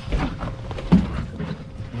 Tyson.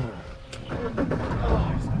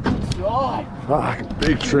 Oh, Fuck,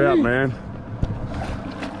 big trout, man.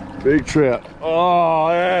 Big trout. Oh,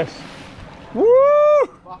 yes. Woo!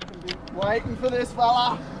 fucking been waiting for this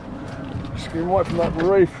fella. Just getting away from that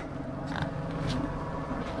reef.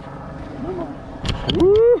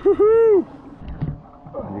 Woo-hoo-hoo!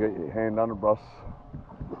 You got your hand under, boss.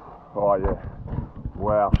 Oh, yeah.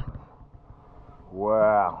 Wow.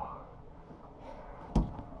 Wow.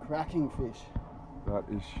 Cracking fish. That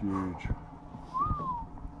is huge.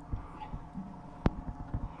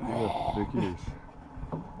 Look how thick it is.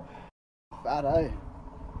 Fat, eh?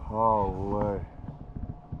 Holy.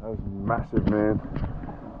 That was massive, man.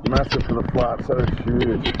 Massive for the flats, that was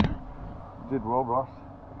huge. Did well, Ross.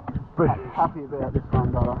 Happy about this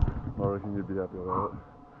one, brother. I reckon you'd be happy about it.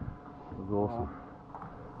 That was awesome.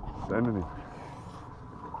 Sending him.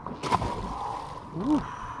 Woo.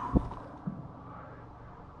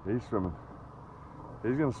 He's swimming.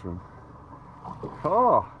 He's gonna swim.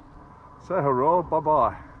 Oh! Say hello,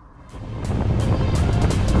 bye-bye.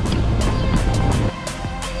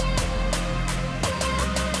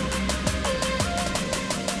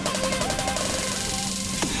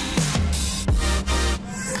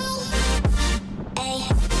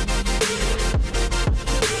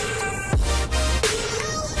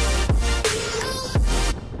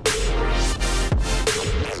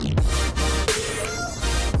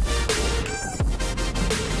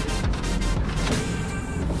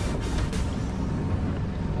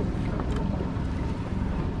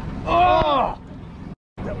 Oh!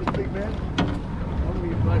 That was big, man. I'm gonna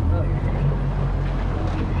get right back.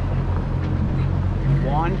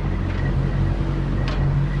 One.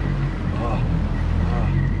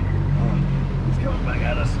 He's coming back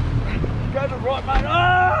at us. Go to the right, mate.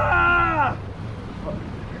 Ah!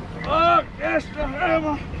 Oh, yes, the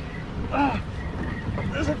hammer. Ah!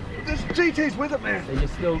 There's GTs with it, man. So you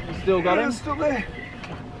still got Yeah, him? it's still there.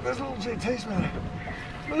 There's little GTs, man.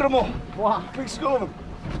 Look at them all. Wow. Big school of them.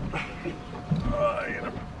 Oh,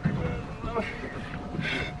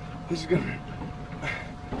 this is gonna be.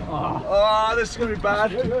 Oh, this is gonna be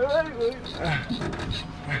bad.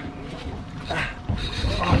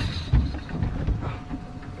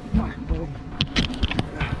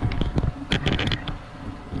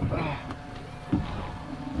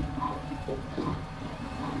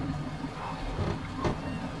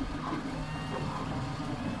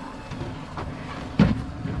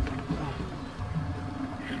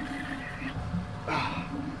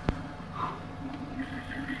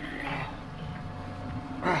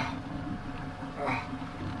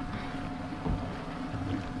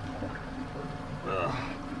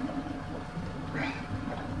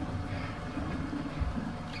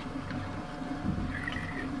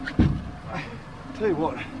 Tell you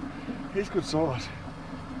what, he's good size.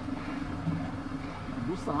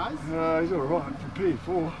 Good size? He's alright for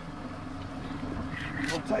P4.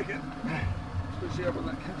 I'll take it. Especially up on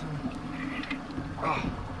that catch.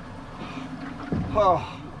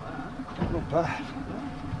 Oh, not bad.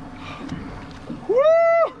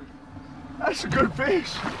 That's a good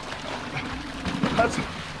fish.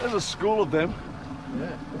 There's a school of them.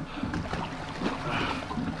 Yeah.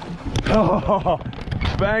 Oh,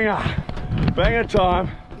 banger time.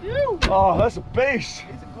 Ew. Oh, that's a beast.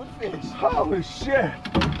 He's a good fish. Holy shit.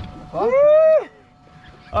 Huh? Woo!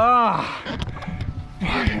 Ah,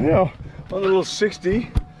 fucking hell. On the little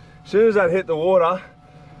 60, as soon as that hit the water,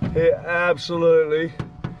 he absolutely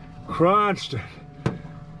crunched it.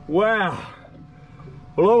 Wow.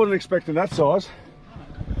 Well, I wasn't expecting that size.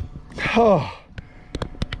 Oh,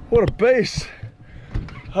 what a beast.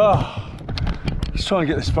 Oh, let's try and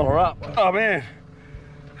get this fella up. Oh man,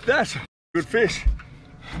 that's a good fish.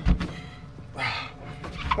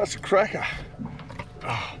 That's a cracker.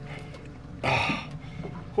 Oh, oh,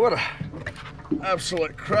 what a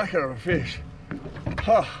absolute cracker of a fish.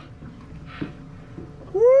 Oh.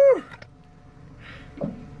 Woo!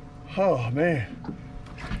 Oh man.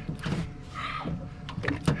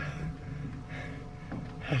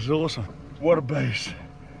 That's awesome. What a beast.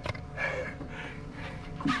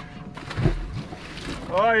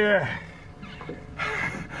 Oh yeah.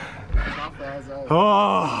 Tough as eh?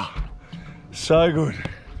 Oh, so good.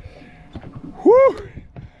 Woo!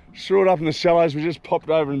 Threw it up in the shallows. We just popped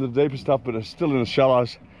over into the deeper stuff, but it's still in the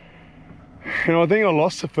shallows. And I think I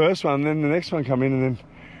lost the first one, and then the next one come in, and then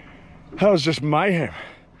that was just mayhem.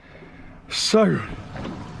 So good.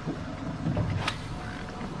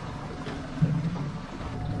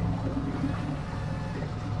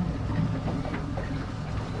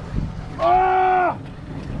 Ah!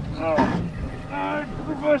 Oh, no,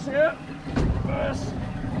 reverse here. Reverse.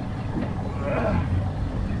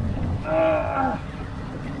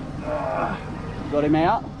 Got him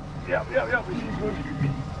out? Yep, he's good.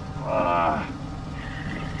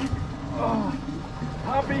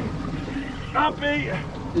 Happy.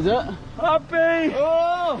 Is it? Happy.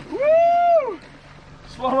 Oh! Woo!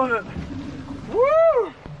 Swallowed it.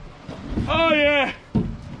 Woo! Oh yeah.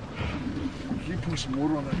 Can you pour some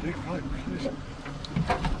water on that deck, mate, please?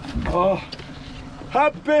 Oh,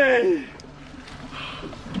 happy.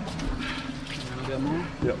 A bit more?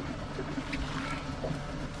 Yep.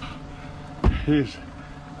 He's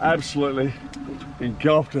absolutely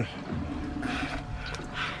engulfed it.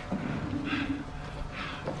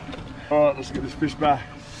 All right, let's get this fish back.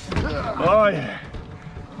 Oh yeah,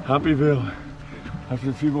 Happyville. After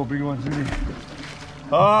a few more big ones in here.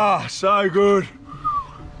 Ah, so good.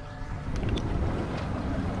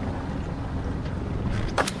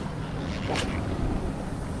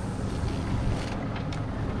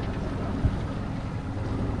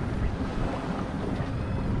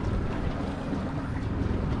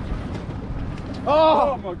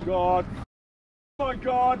 Oh my God. Oh my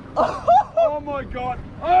God. Oh my God.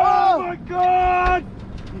 Oh my God.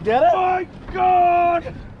 You get it? Oh my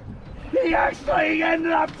God. He actually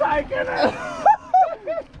ended up taking it.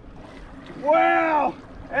 Wow.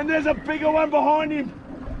 And there's a bigger one behind him.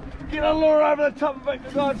 Get a lure over the top of it,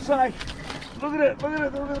 for God's sake. Look at it, look at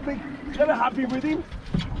it, look at the big. Got a happy with him.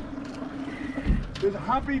 There's a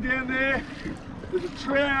happy down there. There's a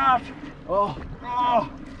trout. Oh. Oh,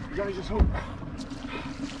 he's only just hooked.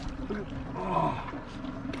 Oh,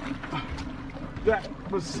 that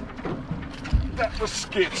was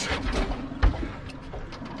skits.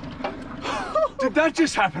 Did that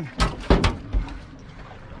just happen?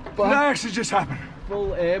 Did that actually just happen?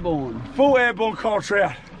 Full airborne. Full airborne coral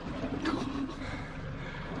trout.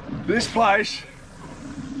 This place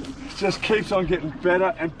just keeps on getting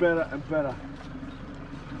better and better and better.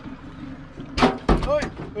 Oi,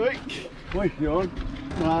 oi. Wait, you on?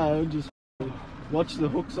 No, just watch the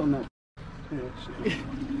hooks on that.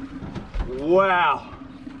 Wow.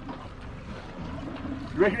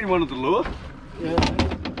 You reckon he wanted the lure? Yeah.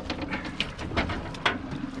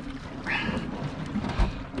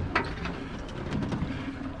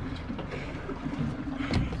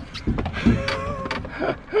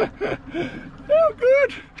 How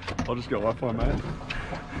good. I'll just go Wi-Fi, mate.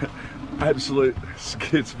 Absolute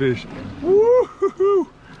skits fish. Woo-hoo-hoo.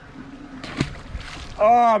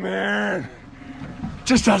 Oh man.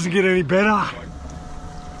 Just doesn't get any better. How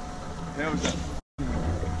is that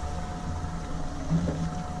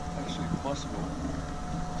actually possible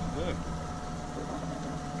to do?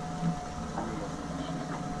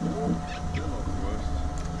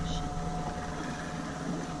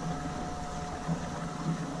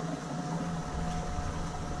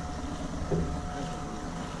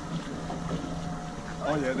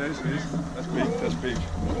 Oh yeah, there's it is. That's big, that's big.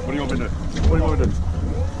 What do you want me to do? What do you want me to do?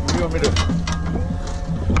 What do you want me to do?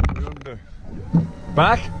 What do you want me to do?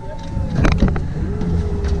 Back?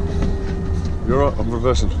 You're right, I'm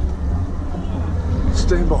reversing.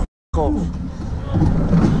 Stand by. Off.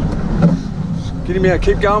 Get him out,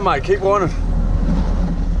 keep going, mate, keep whining.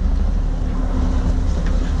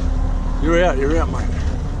 You're out, mate.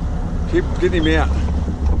 Keep getting him out.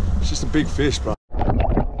 It's just a big fish, bro.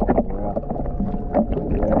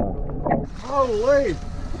 Holy!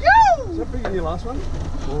 Yo! Is that bigger than your last one?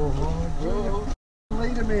 Oh my god.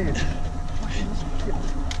 Leader man.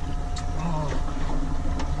 Oh.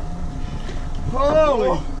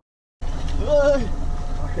 Holy! Hey.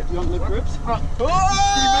 Okay, you want lip grips?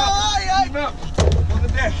 Oh! Keep him up. On the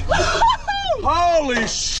deck. Holy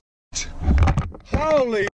shit!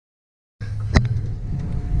 Holy!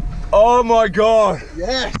 Oh my god!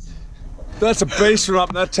 Yes! That's a beast from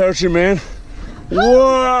up that territory, man.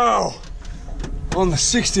 Wow! On the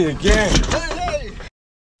 60 again. Hey!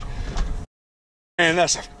 Man,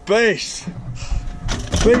 that's a beast.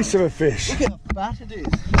 Beast of a fish. Look how fat it is.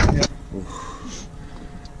 Yep.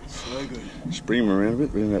 So good. Just bring him around a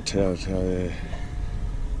bit, bring that towel there.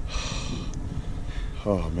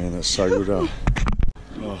 Oh man, that's so good.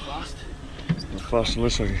 Oh. Fast. Fast and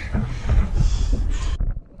listen.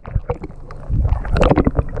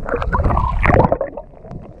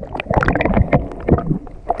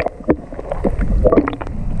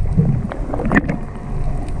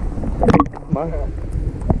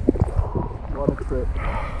 What a trip.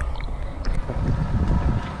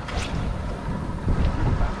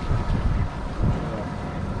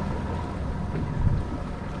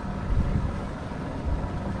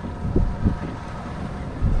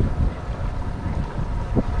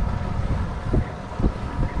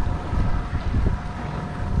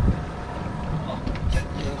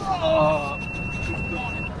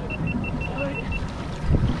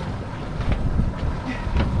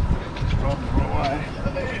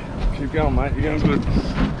 Keep going, mate. You're going good.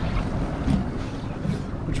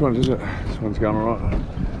 Which one is it? This one's going alright.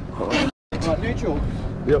 Right, neutral.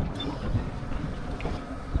 Yep.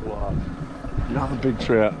 Wow. Another big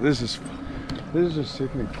trout. This is just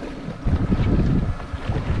sickening.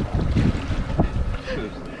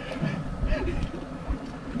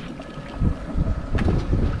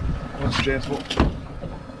 What's the dance for?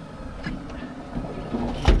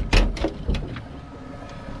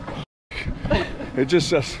 It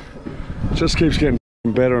just keeps getting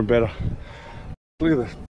better and better. Look at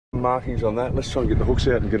the markings on that. Let's try and get the hooks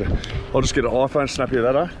out and get a. I'll just get an iPhone snappy of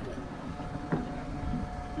that, eh?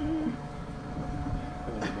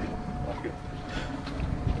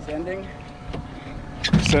 Sending.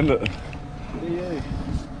 Send it. To you.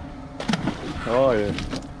 Oh yeah.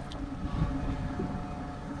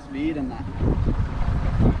 Speed and that.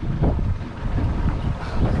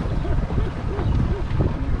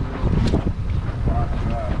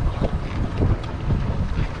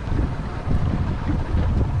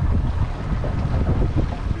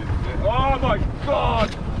 Oh my god!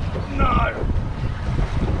 No!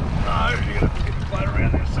 No, you're gonna have to get the boat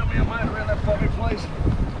around there somehow, mate, around that bobby, please.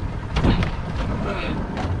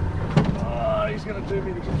 Oh, he's gonna do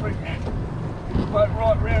me to freak. Get the boat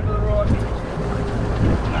right round to the right.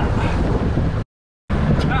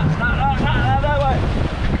 No, that way.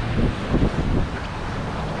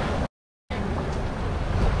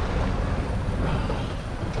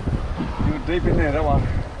 You were deep in there, that one.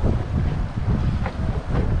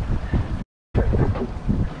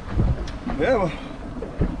 Yeah, well,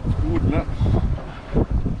 wouldn't it?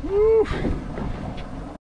 Woo!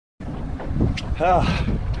 Ah,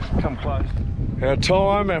 come close. Our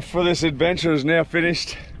time for this adventure is now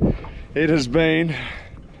finished. It has been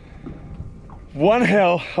one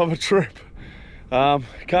hell of a trip.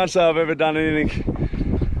 Can't say I've ever done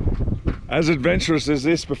anything as adventurous as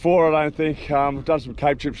this before, I don't think. I've done some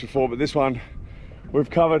Cape trips before, but this one we've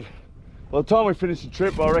covered. By the time we finish the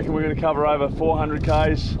trip, I reckon we're going to cover over 400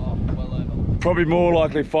 Ks. Oh, well over. Probably more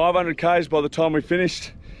likely 500 Ks by the time we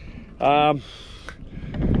finished.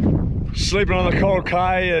 Sleeping on the Coral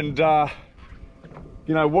Cay and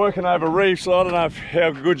you know, working over reefs. I don't know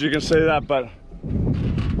how good you can see that, but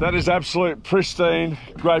that is absolute pristine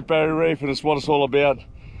Great Barrier Reef, and it's what it's all about.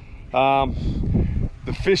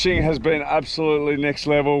 The fishing has been absolutely next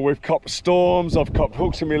level. We've copped storms, I've copped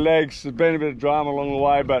hooks in my legs. There's been a bit of drama along the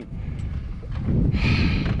way, but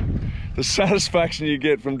the satisfaction you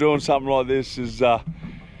get from doing something like this is, yeah,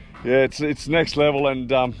 it's next level,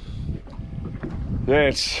 and yeah,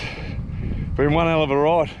 it's been one hell of a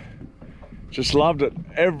ride. Just loved it,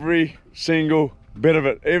 every single bit of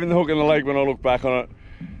it, even the hook in the leg when I look back on it.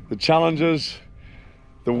 The challenges,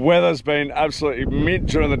 the weather's been absolutely mint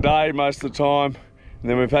during the day most of the time, and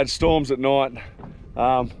then we've had storms at night,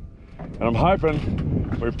 and I'm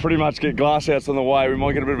hoping we pretty much get glass outs on the way. We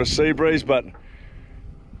might get a bit of a sea breeze, but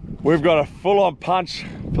we've got a full-on punch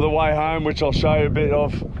for the way home, which I'll show you a bit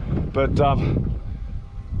of. But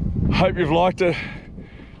Hope you've liked it.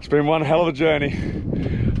 It's been one hell of a journey.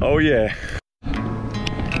 Oh yeah.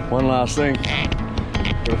 One last thing.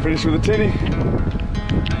 Gotta finish with a tinny.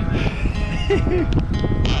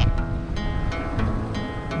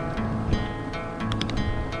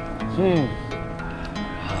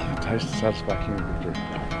 Taste of satisfaction and victory.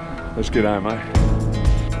 Let's get home, eh?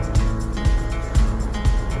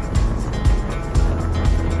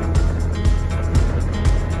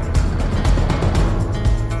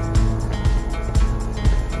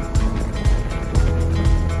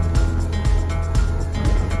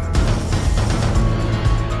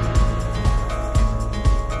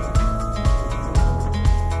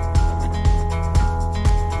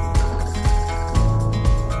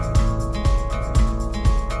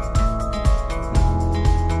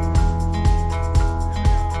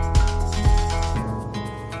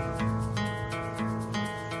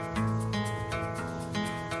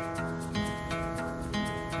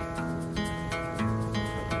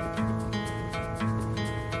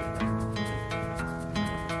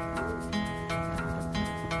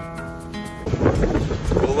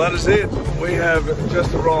 Well, that is it. We have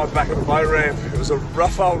just arrived back at the boat ramp. It was a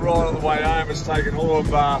rough old ride on the way home. It's taken all of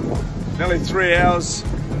nearly 3 hours.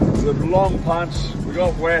 It was a long punch. We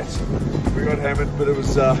got wet, we got hammered, but it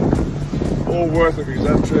was all worth it because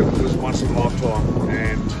that trip was once in a lifetime.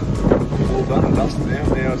 And all done and dusted now.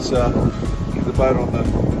 Now it's get the boat on the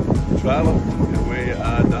trailer and we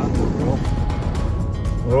are done.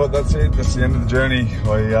 Alright, that's it. That's the end of the journey.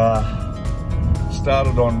 I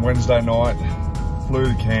started on Wednesday night, flew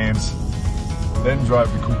to Cairns, then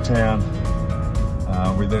drove to Cooktown.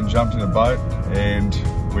 We then jumped in a boat and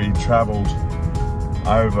we travelled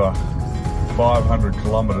over 500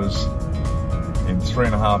 kilometres in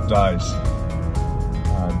 3.5 days.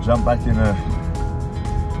 Jumped back in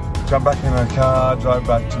a car, drove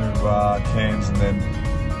back to Cairns, and then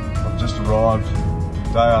I've just arrived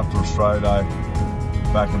day after Australia Day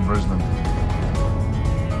back in Brisbane.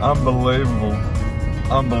 Unbelievable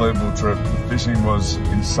trip. The fishing was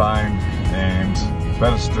insane, and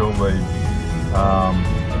better still, the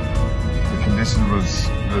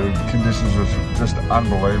conditions were just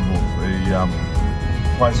unbelievable. The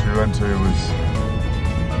place we went to was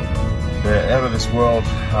out of this world.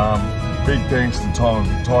 Big thanks to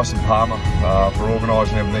Tyson Palmer for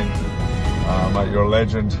organising everything. Mate, you're a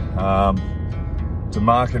legend. To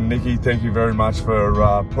Mark and Nikki, thank you very much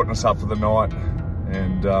for putting us up for the night,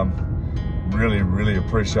 and really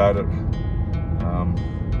appreciate it.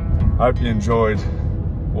 Hope you enjoyed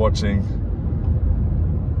watching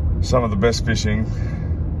some of the best fishing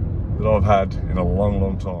that I've had in a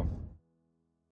long time.